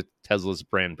unhappy with Tesla's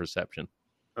brand perception.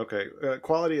 Okay.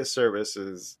 Quality of service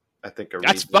is, I think,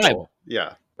 That's reasonable.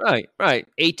 Yeah. Right.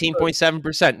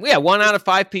 18.7%. Yeah, 1 out of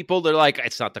 5 people, they're like,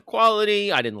 it's not the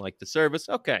quality. I didn't like the service.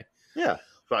 Okay. Yeah.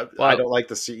 But Well- I don't like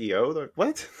the CEO.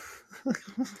 What?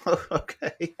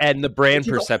 Okay. And the brand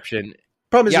You know- perception,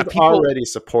 Problem is, Yeah, you've people- already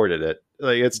supported it.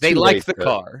 Like it's they too like late the to-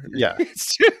 car. Yeah.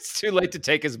 It's too late to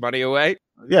take his money away.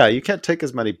 Yeah. You can't take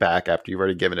his money back after you've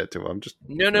already given it to him. Just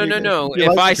No. You If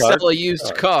like I the car? sell a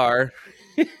used car,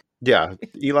 yeah.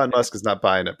 Elon Musk is not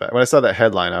buying it back. When I saw that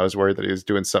headline, I was worried that he was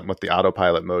doing something with the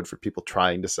autopilot mode for people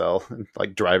trying to sell and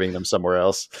like driving them somewhere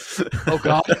else. oh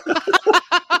God.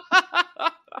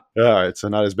 All right. So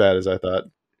not as bad as I thought.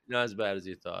 Not as bad as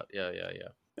you thought. Yeah.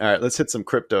 All right. Let's hit some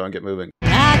crypto and get moving.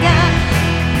 I got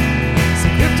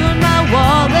some crypto in my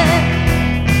wallet,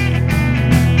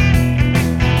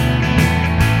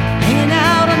 hanging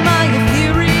out on my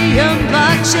Ethereum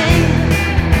blockchain.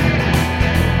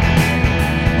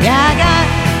 Yeah, I got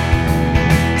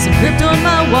some crypto in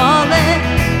my wallet,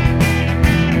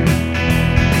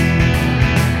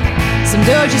 some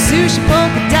Doja Sushi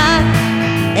Polka Dot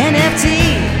NFT,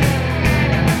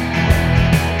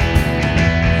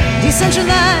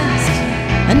 decentralized,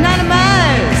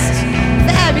 anonymized,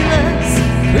 fabulous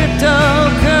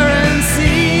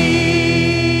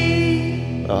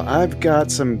cryptocurrency. Well, I've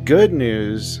got some good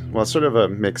news. Well, sort of a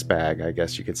mixed bag, I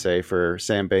guess you could say, for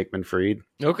Sam Bankman-Fried.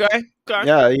 Okay.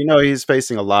 Yeah, he's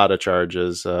facing a lot of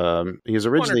charges. He was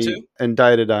originally two.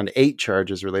 indicted on 8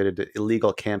 charges related to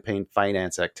illegal campaign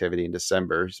finance activity in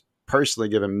December. He's personally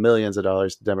given millions of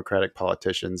dollars to Democratic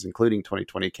politicians, including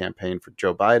 2020 campaign for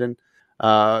Joe Biden.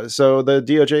 So the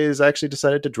DOJ has actually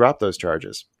decided to drop those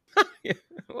charges.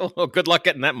 Well, good luck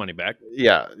getting that money back.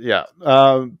 Yeah.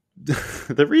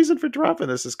 The reason for dropping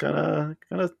this is kind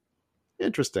of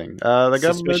interesting. The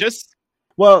government, Suspicious?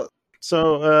 well,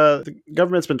 so the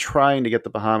government's been trying to get the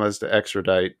Bahamas to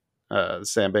extradite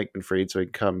Sam Bankman-Fried so he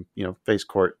can come, face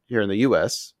court here in the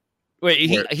U.S. Wait,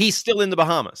 he's still in the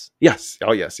Bahamas. Yes.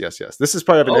 Oh, yes. This is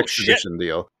part of an Oh, extradition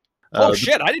deal.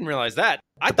 Shit! I didn't realize that.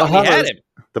 I the thought we had Bahamas- him.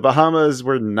 The Bahamas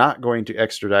were not going to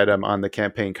extradite him on the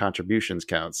campaign contributions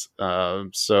counts.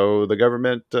 So the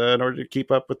government, in order to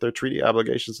keep up with their treaty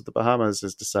obligations with the Bahamas,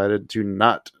 has decided to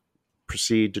not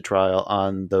proceed to trial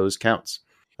on those counts.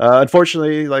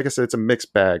 Unfortunately, like I said, it's a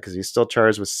mixed bag because he's still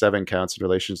charged with 7 counts in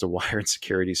relation to wire and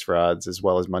securities frauds as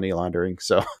well as money laundering.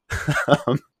 So,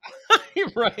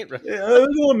 right. yeah, a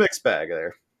little mixed bag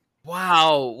there.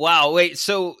 Wow. Wait.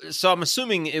 So I'm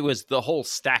assuming it was the whole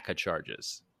stack of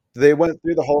charges. They went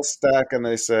through the whole stack and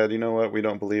they said, you know what, we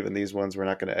don't believe in these ones. We're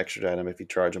not going to extradite him if you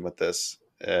charge him with this.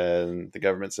 And the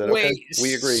government said, okay,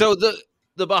 we agree. So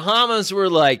the Bahamas were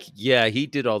like, yeah, he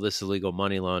did all this illegal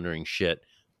money laundering shit,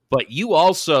 but you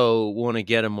also want to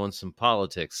get him on some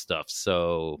politics stuff.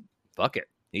 So fuck it,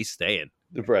 he's staying.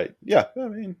 Right. Yeah.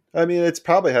 I mean, it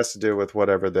probably has to do with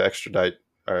whatever the extradite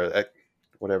or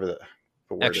whatever the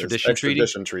word Extradition is.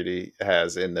 Extradition treaty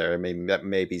has in there. I mean, that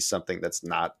may be something that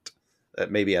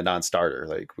may be a non-starter.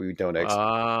 Like we don't, you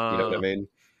know what I mean?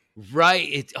 Right.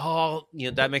 It all,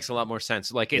 that makes a lot more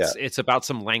sense. Like it's about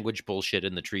some language bullshit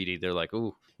in the treaty. They're like,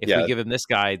 ooh, if we give him this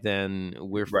guy, then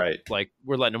we're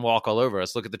we're letting him walk all over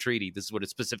us. Look at the treaty. This is what it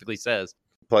specifically says.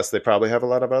 Plus, they probably have a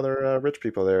lot of other rich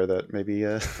people there that maybe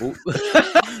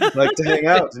like to hang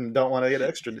out and don't want to get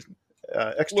extradited.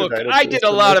 Look, I did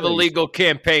a lot of illegal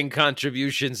campaign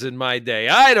contributions in my day.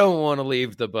 I don't want to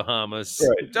leave the Bahamas.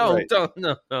 No.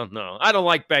 I don't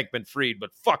like Bankman-Fried,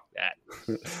 but fuck that.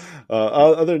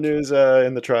 Other news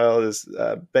in the trial is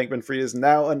Bankman-Fried is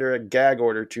now under a gag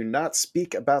order to not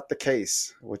speak about the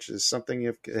case, which is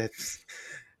something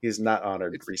he's not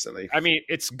honored recently. I mean,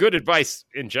 it's good advice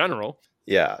in general.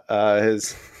 Yeah,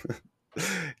 his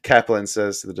Kaplan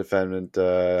says to the defendant,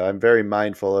 I'm very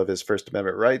mindful of his First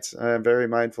Amendment rights. I'm very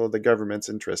mindful of the government's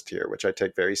interest here, which I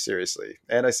take very seriously.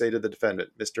 And I say to the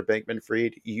defendant, Mr.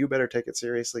 Bankman-Fried, you better take it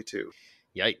seriously too.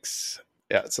 Yikes.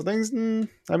 Yeah, so things,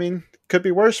 could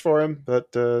be worse for him,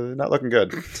 but not looking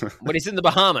good. But he's in the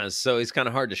Bahamas, so he's kind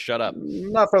of hard to shut up.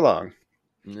 Not for long.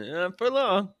 Not for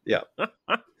long. Yeah. All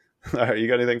right, you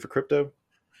got anything for crypto?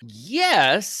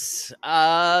 Yes,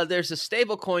 there's a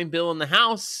stablecoin bill in the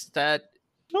House that.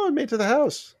 Oh, it made to the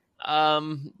House.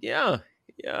 Yeah.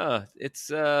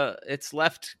 It's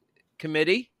left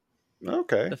committee.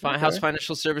 Okay. The House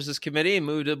Financial Services Committee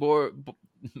moved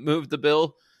the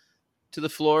bill to the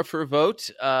floor for a vote.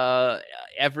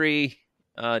 Every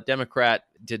Democrat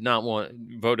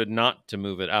voted not to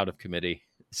move it out of committee,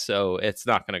 so it's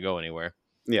not going to go anywhere.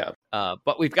 Yeah.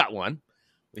 But we've got one.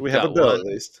 We have a bill at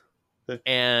least.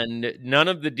 And none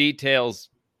of the details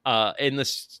in the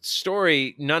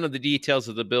story, none of the details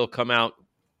of the bill come out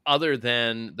other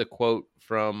than the quote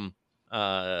from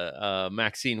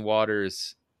Maxine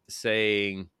Waters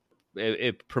saying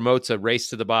it promotes a race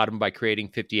to the bottom by creating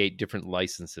 58 different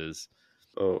licenses.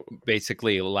 Oh,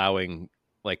 basically allowing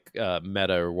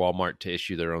Meta or Walmart to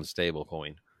issue their own stable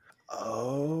coin.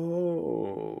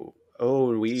 Do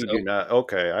not.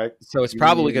 Okay. So it's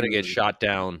probably going to get shot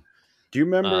down. Do you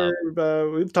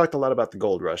remember, we've talked a lot about the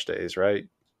gold rush days, right?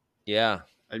 Yeah.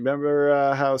 I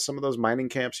remember how some of those mining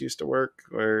camps used to work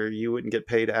where you wouldn't get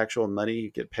paid actual money.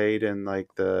 You get paid in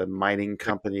the mining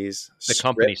company's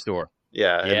company store.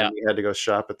 Yeah. And then you had to go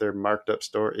shop at their marked up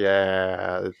store.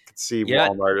 Yeah. I could see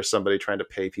Walmart or somebody trying to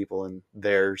pay people in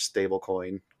their stable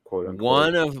coin, quote unquote.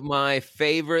 One of my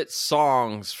favorite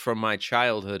songs from my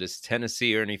childhood is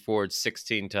Tennessee Ernie Ford's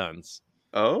 16 Tons.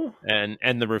 Oh,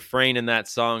 and the refrain in that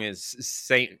song is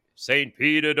Saint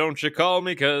Peter, don't you call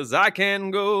me, 'cause I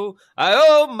can go. I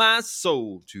owe my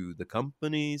soul to the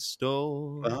company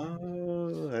store.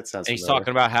 Oh, that sounds. And he's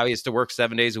talking about how he has to work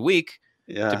 7 days a week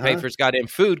to pay for his goddamn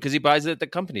food because he buys it at the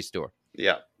company store.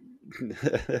 Yeah,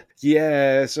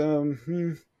 yeah. So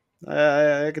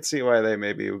I could see why they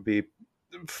maybe would be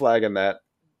flagging that.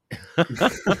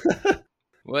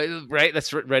 Well, right,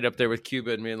 that's right up there with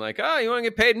Cuba and being like, "Oh, you want to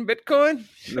get paid in Bitcoin?"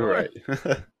 Sure. Right.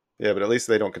 Yeah, but at least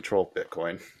they don't control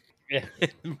Bitcoin. Yeah,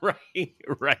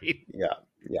 right.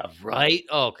 Yeah. Right.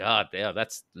 Oh God,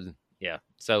 yeah.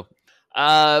 So,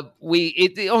 on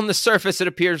the surface it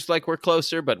appears like we're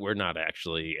closer, but we're not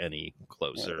actually any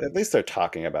closer. At least they're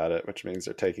talking about it, which means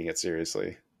they're taking it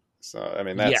seriously. So, I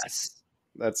mean,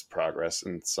 that's progress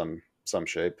in some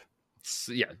shape.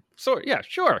 Yeah. So, yeah,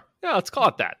 sure. Yeah, let's call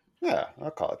it that. Yeah, I'll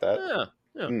call it that.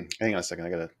 Yeah. Hang on a second. I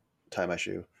got to tie my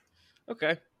shoe.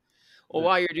 Okay. Well,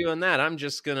 while you're doing that, I'm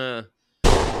just going to...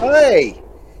 Hey!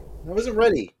 I wasn't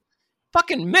ready.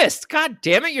 Fucking missed. God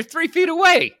damn it. You're 3 feet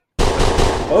away.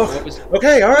 Oh,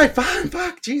 okay. All right. Fine.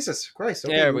 Fuck. Jesus Christ.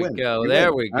 Okay, there we go.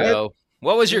 There we go. Right.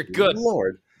 What was your good?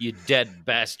 Lord. You dead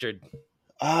bastard.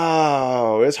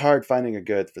 Oh, it's hard finding a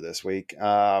good for this week.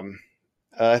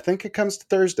 I think it comes to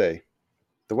Thursday.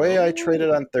 The way I traded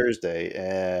on Thursday,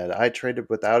 and I traded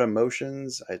without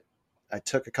emotions. I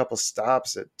took a couple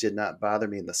stops. It did not bother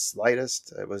me in the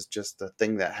slightest. It was just a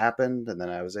thing that happened, and then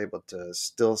I was able to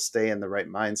still stay in the right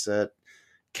mindset,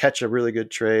 catch a really good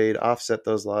trade, offset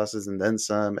those losses, and then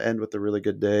some, end with a really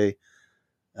good day.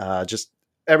 Just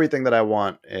everything that I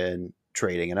want in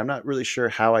trading. And I'm not really sure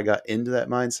how I got into that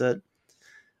mindset.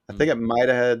 I think it might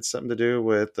have had something to do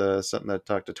with something that I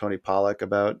talked to Tony Pollock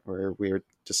about, where we were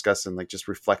discussing just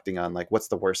reflecting on what's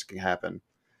the worst that can happen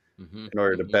in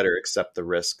order to better accept the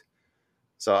risk.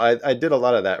 So I did a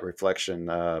lot of that reflection,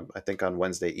 I think on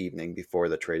Wednesday evening before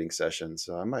the trading session.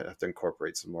 So I might have to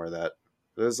incorporate some more of that.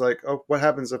 It was what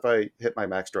happens if I hit my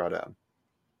max drawdown?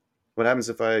 What happens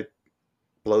if I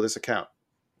blow this account?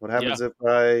 What happens if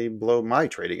I blow my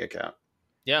trading account?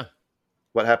 Yeah.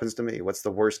 What happens to me? What's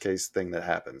the worst case thing that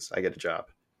happens? I get a job.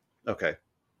 Okay.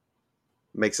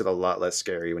 Makes it a lot less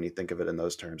scary when you think of it in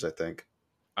those terms, I think.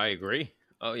 I agree.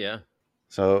 Oh, yeah.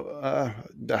 So I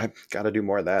got to do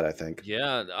more of that, I think.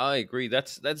 Yeah, I agree.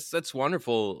 That's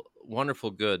wonderful,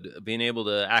 wonderful. Good being able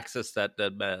to access that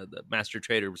master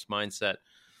trader's mindset,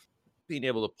 being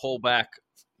able to pull back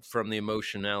from the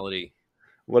emotionality.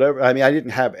 Whatever. I mean, I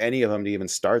didn't have any of them to even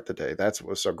start the day. That's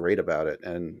what was so great about it.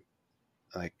 And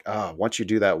like, once you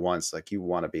do that once, like you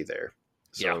want to be there.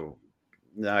 So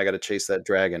now I got to chase that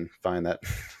dragon, find that,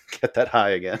 get that high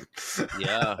again.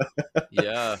 Yeah,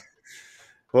 yeah.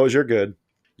 What was your good?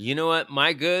 You know what?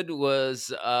 My good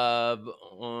was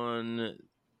on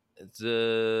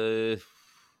the.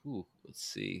 Let's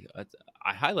see.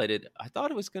 I highlighted. I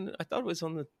thought it was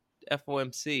on the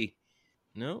FOMC.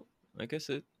 No, I guess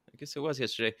it was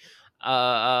yesterday.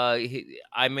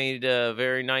 I made a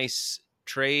very nice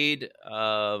trade.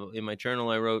 In my journal,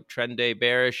 I wrote trend day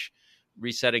bearish,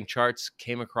 resetting charts,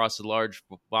 came across a large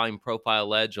volume profile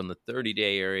ledge on the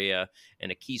 30-day area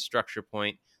and a key structure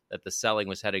point that the selling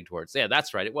was heading towards. Yeah,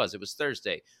 that's right. It was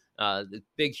Thursday. The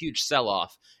big, huge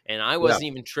sell-off, and I wasn't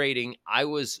even trading. I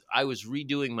was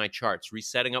redoing my charts,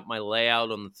 resetting up my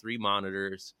layout on the 3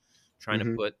 monitors, trying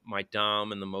to put my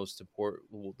DOM and the most important,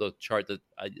 the chart that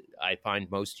I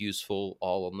find most useful,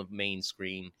 all on the main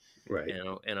screen. Right. You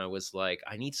know, and I was like,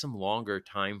 I need some longer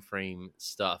time frame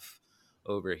stuff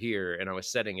over here, and I was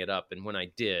setting it up. And when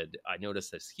I did, I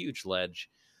noticed this huge ledge.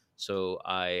 So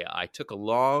I took a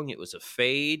long. It was a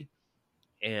fade,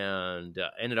 and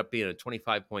ended up being a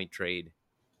 25-point trade.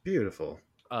 Beautiful.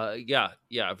 Yeah,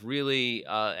 really.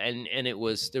 And there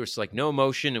was like no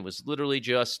emotion. It was literally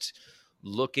just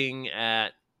looking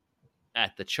at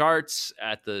the charts,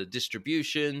 at the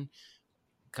distribution,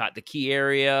 caught the key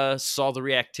area, saw the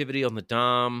reactivity on the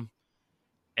DOM,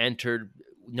 entered,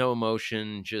 no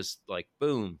emotion, just like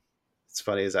boom. It's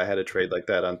funny as I had a trade like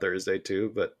that on Thursday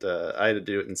too, but I had to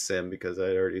do it in sim because I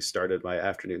had already started my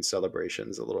afternoon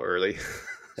celebrations a little early.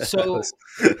 So,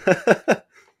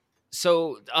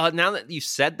 now that you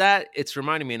said that, it's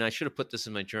reminding me, and I should have put this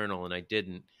in my journal, and I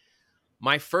didn't.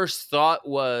 My first thought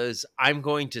was, I'm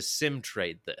going to sim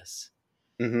trade this.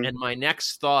 And my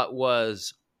next thought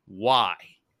was, why?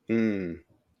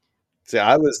 See,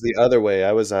 I was the other way.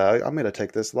 I was, I'm going to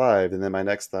take this live. And then my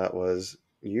next thought was,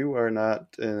 you are not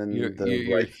in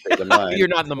the right state of mind. You're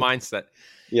not in the mindset.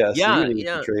 Yeah, so you need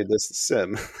to trade this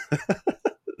sim.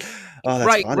 That's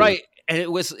right, funny. right. And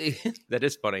it was, that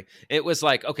is funny. It was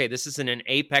like, okay, this isn't an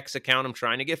Apex account. I'm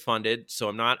trying to get funded, so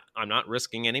I'm not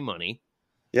risking any money.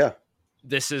 Yeah.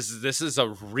 This is a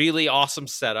really awesome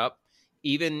setup.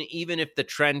 Even if the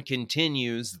trend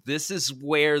continues, this is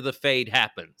where the fade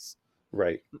happens.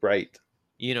 Right.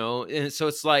 You know, and so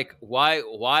it's like, why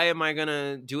am I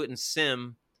gonna do it in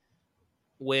sim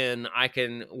when I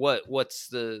can? What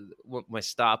my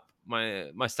stop?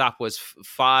 My stop was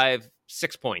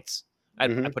 6 points. I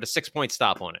put a 6-point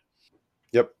stop on it.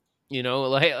 Yep. You know,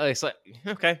 like it's like,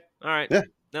 okay, all right.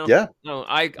 Yeah. No.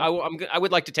 I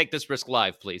would like to take this risk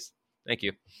live, please. Thank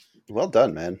you. Well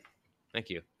done, man. Thank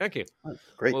you. Great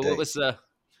day.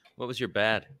 What was your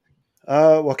bad?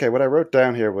 Okay, what I wrote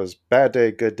down here was bad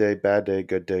day, good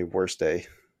day, worst day.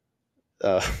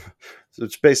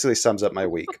 Which basically sums up my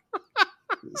week.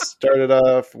 Started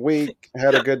off week,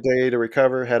 had a good day to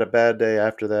recover, had a bad day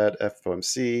after that,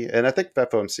 FOMC. And I think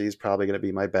FOMC is probably going to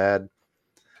be my bad.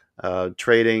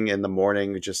 Trading in the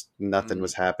morning, just nothing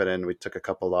was happening. We took a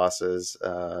couple losses.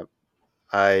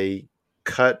 I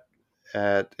cut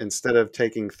instead of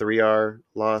taking 3R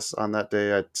loss on that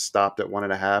day, I stopped at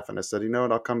 1.5, and I said, you know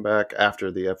what, I'll come back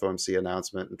after the FOMC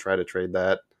announcement and try to trade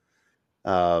that.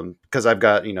 Because I've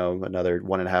got, another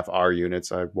 1.5R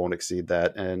units. I won't exceed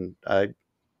that. And I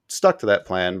stuck to that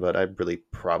plan, but I really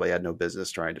probably had no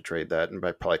business trying to trade that. And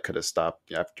I probably could have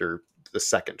stopped after the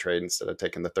second trade instead of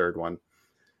taking the third one.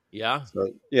 Yeah. So,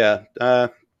 yeah,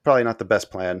 probably not the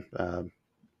best plan. I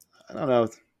don't know.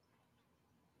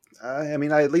 I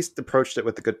mean, I at least approached it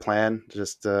with a good plan.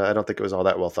 Just, I don't think it was all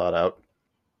that well thought out.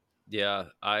 Yeah,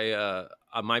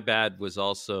 my bad was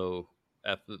also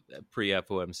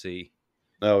pre-FOMC.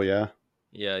 Oh yeah.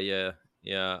 Yeah.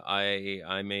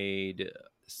 I made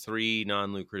 3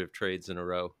 non-lucrative trades in a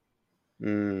row.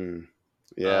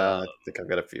 Yeah, I think I've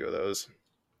got a few of those.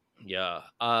 Yeah.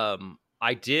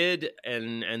 I did,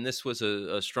 and this was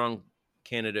a strong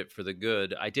candidate for the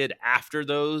good. I did after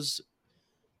those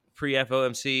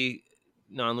pre-FOMC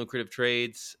non-lucrative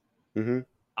trades.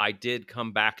 I did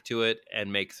come back to it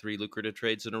and make 3 lucrative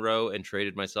trades in a row and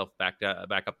traded myself back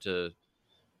up to,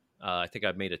 I think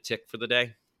I made a tick for the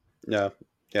day. Yeah.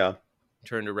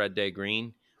 Turned a red day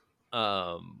green.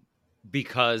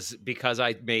 Because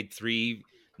I made 3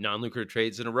 non-lucrative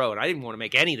trades in a row, and I didn't want to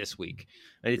make any this week.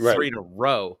 I did 3 in a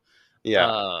row.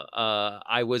 Yeah.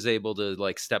 I was able to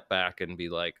like step back and be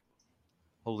like,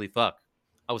 holy fuck,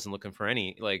 I wasn't looking for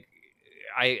any, like,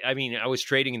 I mean, I was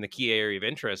trading in the key area of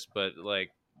interest, but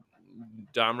like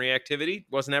Dom reactivity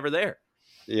wasn't ever there.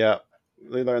 Yeah.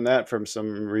 We learned that from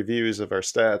some reviews of our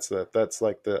stats, that's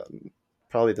like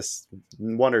probably the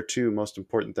one or two most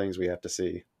important things we have to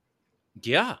see.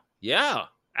 Yeah,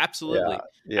 absolutely,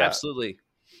 Yeah. absolutely.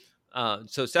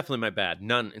 So it's definitely my bad.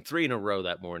 3 in a row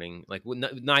that morning. Like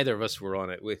neither of us were on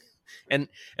it. And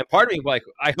part of me, like,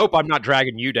 I hope I'm not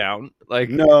dragging you down. Like,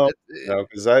 No,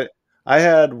 because I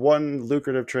had one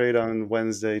lucrative trade on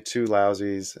Wednesday, 2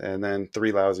 lousies, and then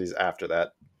 3 lousies after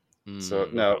that. So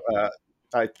no,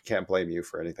 I can't blame you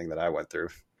for anything that I went through.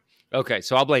 Okay,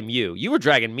 so I'll blame you. You were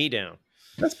dragging me down.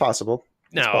 That's possible.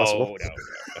 That's possible.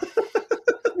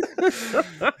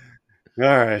 No.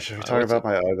 All right, should we talk about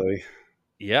my ugly?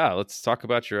 Yeah, let's talk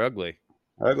about your ugly.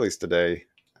 Uglies today.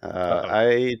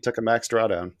 I took a max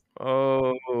drawdown.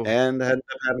 Oh. And ended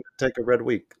up having to take a red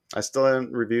week. I still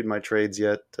haven't reviewed my trades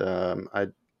yet. I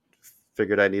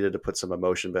figured I needed to put some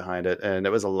emotion behind it, and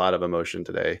it was a lot of emotion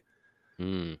today.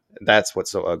 That's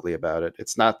what's so ugly about it.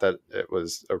 It's not that it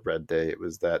was a red day. It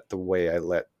was that the way I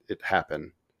let it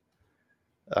happen.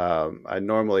 I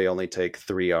normally only take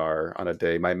 3R on a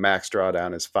day. My max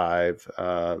drawdown is 5.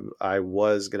 I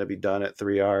was going to be done at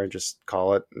 3R and just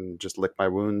call it and just lick my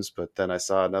wounds. But then I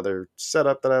saw another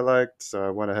setup that I liked. So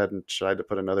I went ahead and tried to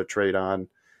put another trade on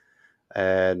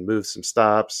and move some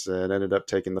stops and ended up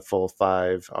taking the full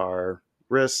 5R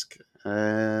risk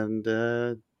and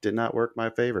did not work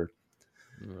my favor.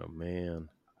 Oh, man.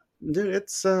 Dude,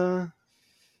 it's...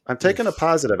 I'm taking a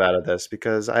positive out of this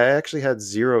because I actually had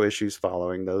 0 issues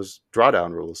following those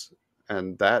drawdown rules.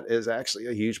 And that is actually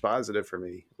a huge positive for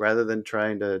me rather than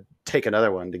trying to take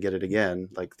another one to get it again.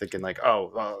 Like thinking like,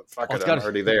 fuck it, I'm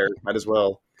already there. Might as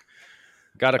well.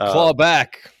 Got to claw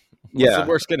back. What's Yeah. the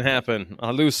worst can happen?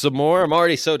 I'll lose some more. I'm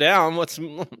already so down. What's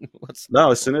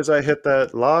No, as soon as I hit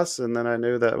that loss and then I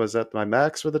knew that was at my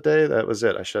max for the day, that was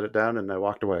it. I shut it down and I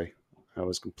walked away. I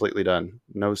was completely done.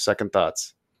 No second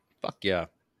thoughts. Fuck yeah.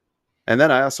 And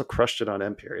then I also crushed it on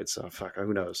M period, so fuck,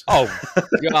 who knows? Oh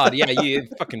God, yeah, you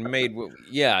fucking made,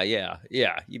 yeah.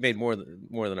 You made more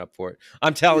than up for it.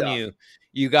 I'm telling you,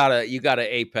 you gotta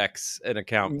Apex an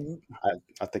account.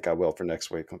 I think I will for next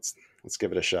week. Let's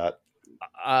give it a shot.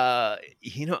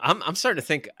 I'm starting to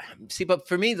think. See, but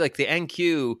for me, like the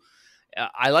NQ,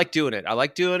 I like doing it.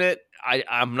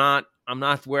 I'm not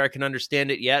where I can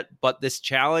understand it yet, but this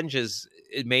challenge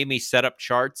it made me set up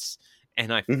charts,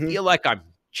 and I feel like I'm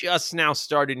just now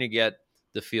starting to get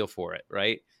the feel for it,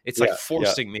 right? It's like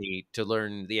forcing me to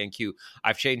learn the NQ.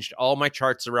 I've changed all my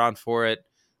charts around for it.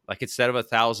 Like instead of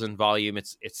 1,000 volume,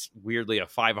 it's weirdly a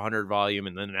 500 volume.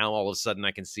 And then now all of a sudden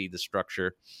I can see the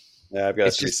structure. Yeah, I've got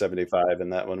a 375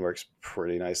 and that one works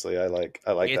pretty nicely. I like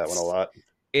that one a lot.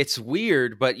 It's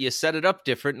weird, but you set it up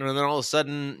different. And then all of a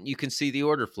sudden you can see the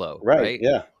order flow. Right.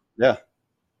 Yeah.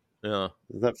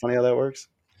 Isn't that funny how that works?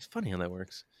 It's funny how that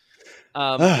works.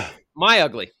 My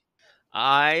ugly.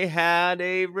 I had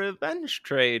a revenge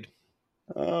trade.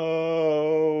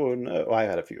 Oh no! I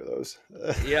had a few of those.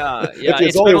 Yeah.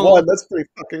 It's only one. That's pretty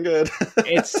fucking good.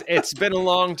 It's been a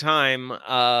long time.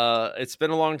 It's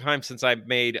been a long time since I've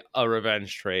made a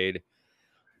revenge trade.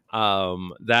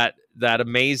 That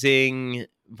amazing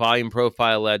volume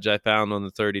profile edge I found on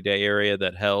the 30-day area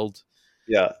that held.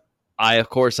 Yeah. I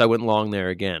went long there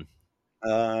again.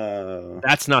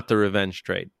 That's not the revenge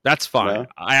trade. That's fine. No?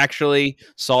 I actually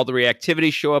saw the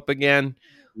reactivity show up again.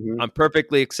 Mm-hmm. I'm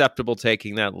perfectly acceptable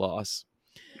taking that loss.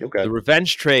 Okay. The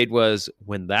revenge trade was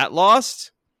when that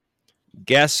lost,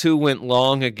 guess who went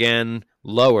long again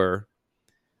lower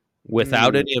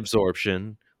without any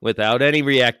absorption, without any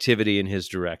reactivity in his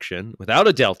direction, without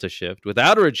a delta shift,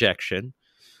 without a rejection,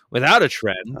 without a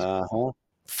trend,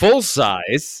 full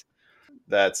size.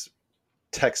 That's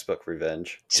textbook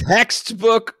revenge.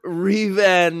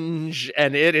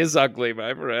 And it is ugly,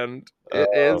 my friend. It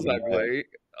is ugly.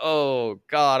 Oh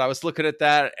God, I was looking at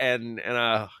that and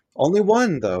only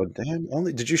one though. Damn.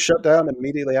 Did you shut down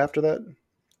immediately after that?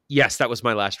 Yes, that was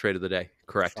my last trade of the day.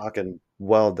 Correct. Fucking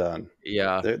well done.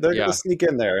 Yeah. They're gonna sneak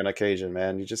in there on occasion,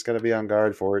 man. You just gotta be on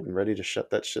guard for it and ready to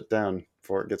shut that shit down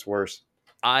before it gets worse.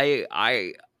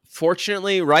 I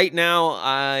fortunately, right now,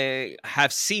 I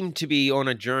have seemed to be on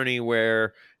a journey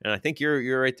where, and I think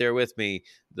you're right there with me.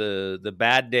 The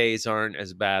bad days aren't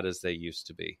as bad as they used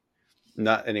to be.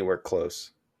 Not anywhere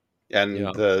close. And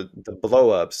the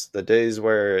blow ups, the days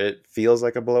where it feels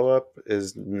like a blow up,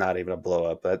 is not even a blow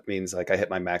up. That means like I hit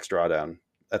my max drawdown.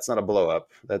 That's not a blow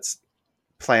up. That's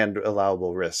planned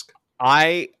allowable risk.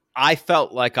 I I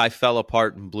felt like I fell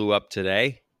apart and blew up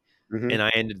today, Mhm. and I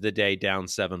ended the day down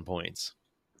 7 points.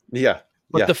 Yeah.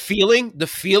 But Yeah. the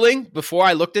feeling before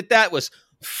I looked at that was,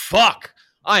 fuck,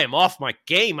 I am off my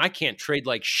game. I can't trade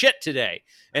like shit today.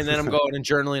 And then I'm going and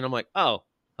journaling, and I'm like, oh,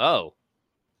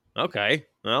 okay.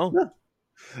 Well,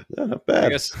 Yeah, not I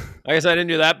bad. guess I didn't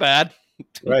do that bad.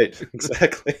 Right.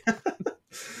 Exactly.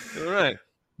 All right.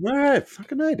 All right.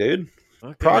 Fucking A, dude.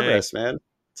 Fucking Progress, man.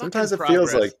 Sometimes it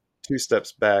feels progress. like 2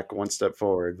 steps back, 1 step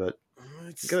forward, but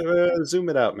we gotta zoom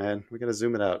it out, man. We gotta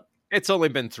zoom it out. It's only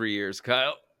been 3 years,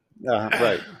 Kyle.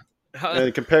 Right.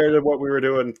 And compared to what we were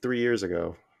doing 3 years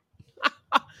ago.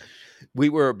 We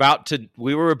were about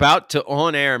to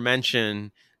on air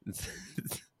mention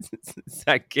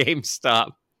that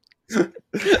GameStop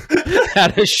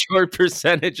had a short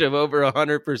percentage of over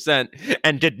 100%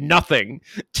 and did nothing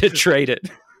to trade it.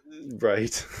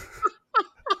 Right.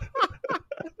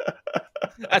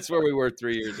 That's where we were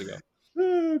 3 years ago.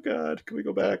 Oh God, can we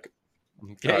go back?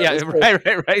 Okay, All right, yeah, let's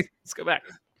right. Let's go back.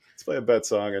 Let's play a bet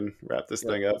song and wrap this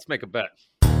thing up. Let's make a bet.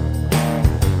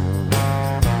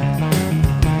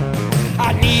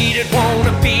 I need it,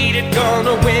 wanna beat it,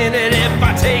 gonna win it if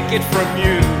I take it from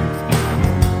you.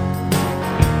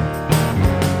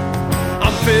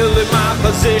 I'm filling my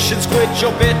positions, quit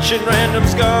your bitching,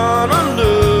 random's gonna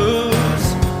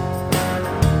lose.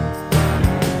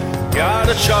 Got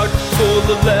a chart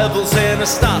full of levels and a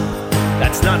stop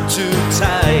that's not too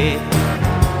tight.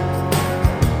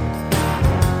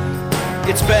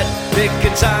 It's bet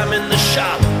picking time in the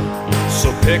shop,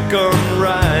 so pick 'em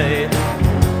right.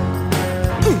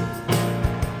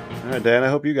 All right, Dan, I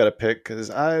hope you got a pick because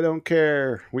I don't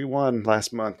care. We won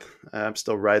last month. I'm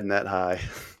still riding that high.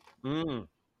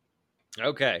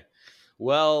 Okay.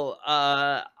 Well,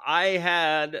 I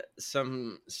had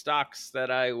some stocks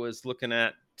that I was looking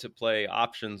at to play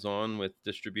options on with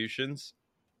distributions.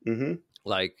 Mm-hmm.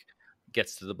 Like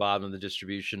gets to the bottom of the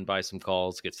distribution, buy some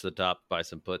calls, gets to the top, buy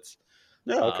some puts.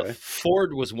 Oh, okay.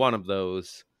 Ford was one of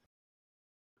those.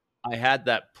 I had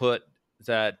that put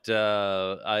that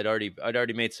I'd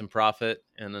already made some profit,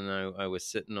 and then I was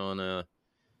sitting on a,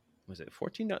 was it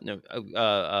 $14? No,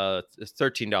 a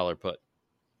 $13 put.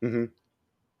 Mm-hmm.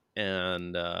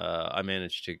 And I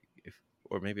managed to,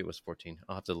 or maybe it was 14.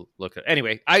 I'll have to look at.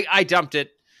 Anyway, I dumped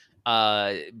it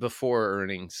before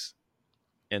earnings,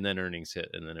 and then earnings hit,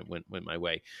 and then it went my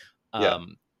way. Yeah.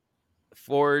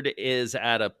 Ford is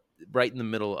at right in the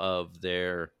middle of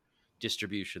their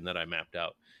distribution that I mapped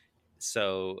out.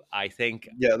 So I think,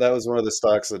 Yeah, that was one of the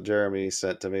stocks that Jeremy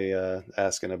sent to me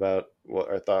asking about what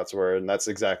our thoughts were, and that's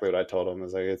exactly what I told him. I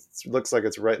was like, it looks like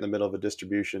it's right in the middle of a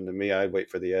distribution. To me, I'd wait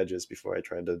for the edges before I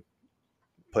tried to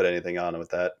put anything on with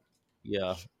that.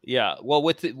 Yeah. Well,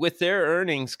 with their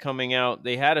earnings coming out,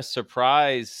 they had a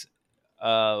surprise,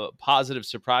 positive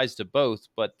surprise to both,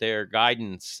 but their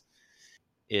guidance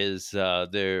is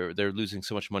they're losing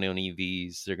so much money on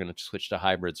EVs. They're going to switch to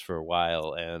hybrids for a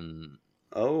while, and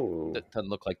it doesn't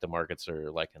look like the markets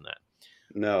are liking that.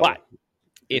 No. But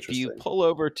if you pull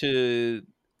over to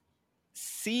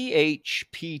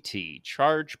CHPT,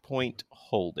 ChargePoint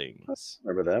Holdings,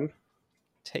 Remember them?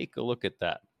 take a look at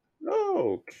that.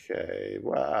 Okay.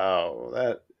 Wow.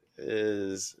 That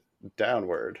is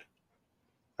downward.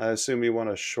 I assume you want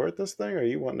to short this thing, or are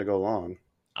you wanting to go long?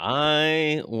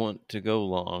 I want to go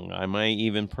long. I might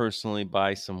even personally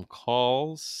buy some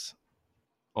calls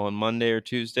on Monday or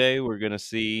Tuesday. We're going to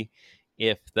see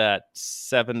if that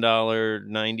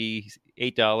 $7.90,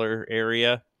 $8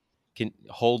 area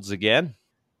holds again.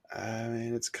 I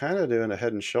mean, it's kind of doing a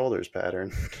head and shoulders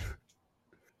pattern.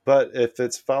 But if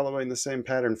it's following the same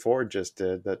pattern Ford just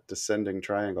did, that descending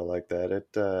triangle like that,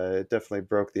 it definitely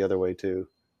broke the other way too.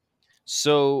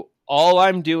 So all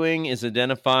I'm doing is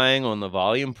identifying on the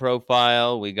volume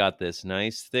profile. We got this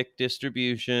nice thick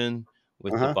distribution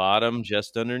with the bottom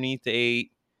just underneath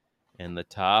 8 and the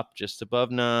top just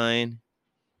above 9.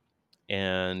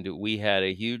 And we had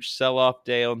a huge sell-off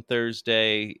day on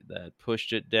Thursday that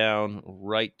pushed it down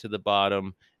right to the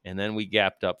bottom, and then we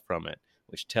gapped up from it,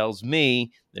 which tells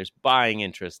me there's buying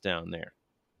interest down there.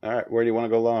 All right, where do you want to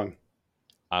go long?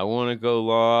 I want to go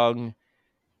long.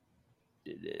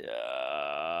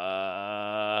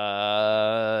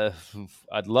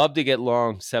 I'd love to get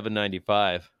long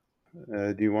 795.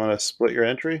 Do you want to split your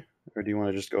entry, or do you want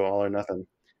to just go all or nothing?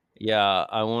 Yeah,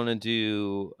 I want to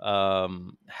do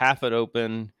half at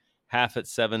open, half at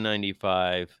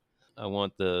 795. I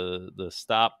want the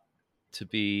stop to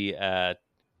be at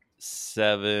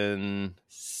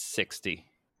 760.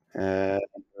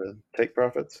 Take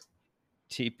profits?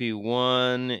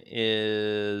 TP1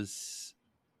 is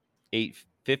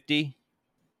 850.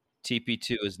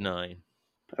 TP2 is 9.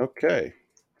 Okay.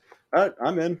 All right,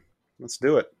 I'm in. Let's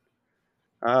do it.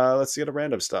 Let's get a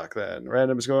random stock then.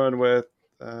 Random's going with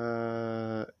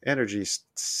energy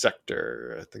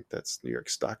sector. I think that's New York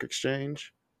Stock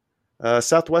Exchange.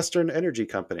 Southwestern Energy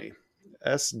Company,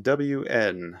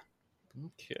 SWN.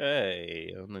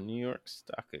 Okay, on the New York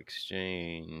Stock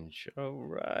Exchange. All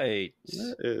right.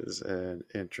 That is an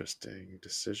interesting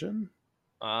decision.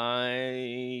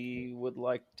 I would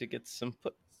like to get some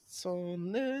puts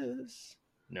on this.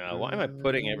 No, why am I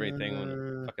putting everything in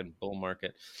the fucking bull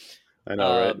market? I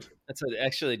know, right? That's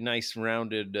actually nice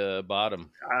rounded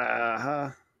bottom.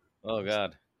 Oh,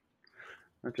 God.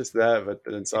 Not just that, but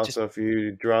it's also if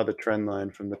you draw the trend line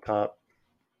from the top.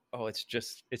 Oh, it's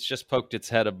just poked its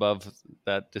head above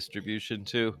that distribution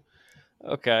too.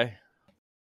 Okay.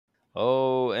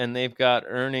 Oh, and they've got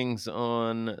earnings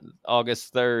on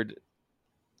August 3rd.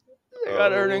 They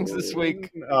got earnings this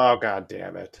week. Oh, God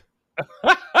damn it.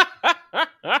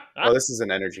 Well, this is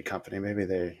an energy company.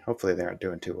 Hopefully they aren't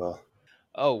doing too well.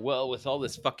 Oh, well, with all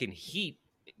this fucking heat,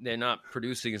 they're not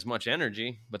producing as much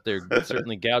energy, but they're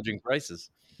certainly gouging prices.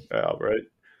 Oh, right.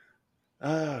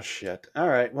 Oh, shit. All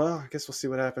right. Well, I guess we'll see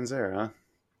what happens there,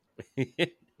 huh?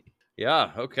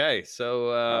 Yeah, okay. So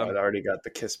it already got the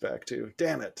kiss back, too.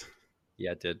 Damn it.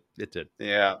 Yeah, it did.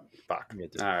 Yeah. Fuck.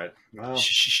 It did. All right. Well,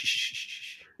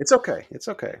 it's okay.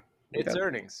 It's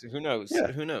earnings. Who knows?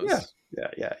 Yeah. Who knows?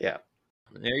 Yeah.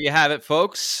 There you have it,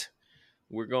 folks.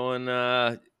 We're going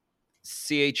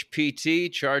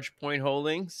CHPT, Charge Point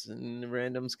Holdings, and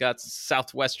Random's got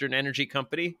Southwestern Energy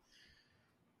Company.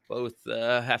 Both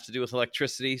have to do with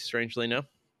electricity, strangely enough.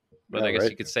 But I guess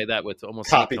you could say that with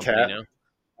almost any company now.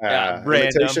 Yeah,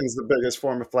 imitation's the biggest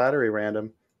form of flattery,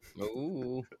 Random.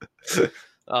 Ooh.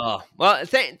 Oh, well,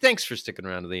 thanks for sticking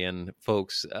around to the end,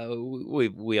 folks.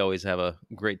 We always have a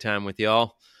great time with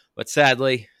y'all. But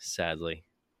sadly,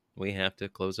 we have to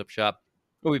close up shop.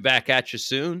 We'll be back at you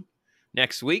soon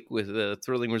next week with the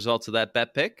thrilling results of that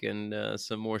bet pick and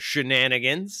some more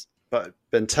shenanigans. But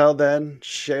until then,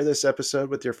 share this episode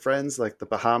with your friends like the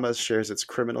Bahamas shares its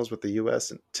criminals with the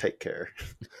U.S. and take care.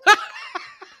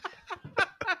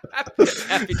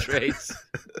 Happy trades.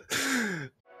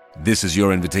 This is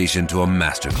your invitation to a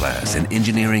masterclass in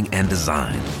engineering and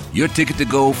design. Your ticket to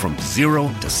go from 0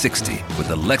 to 60 with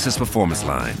the Lexus Performance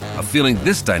Line. A feeling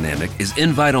this dynamic is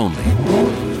invite only.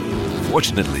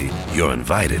 Fortunately, you're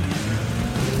invited.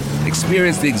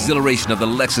 Experience the exhilaration of the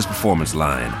Lexus Performance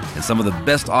Line and some of the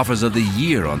best offers of the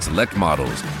year on select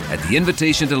models at the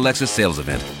Invitation to Lexus sales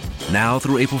event, now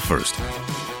through April 1st.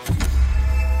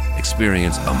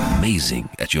 Experience amazing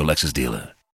at your Lexus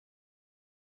dealer.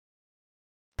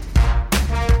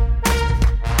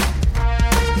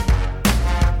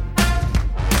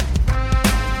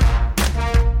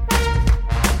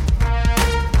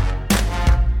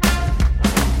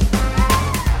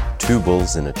 Two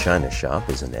Bulls in a China Shop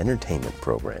is an entertainment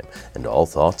program, and all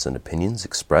thoughts and opinions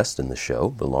expressed in the show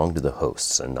belong to the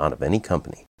hosts and not of any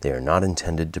company. They are not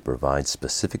intended to provide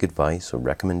specific advice or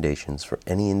recommendations for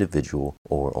any individual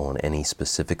or on any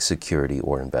specific security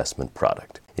or investment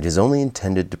product. It is only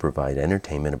intended to provide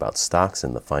entertainment about stocks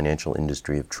in the financial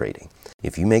industry of trading.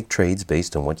 If you make trades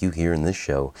based on what you hear in this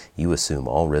show, you assume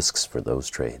all risks for those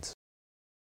trades.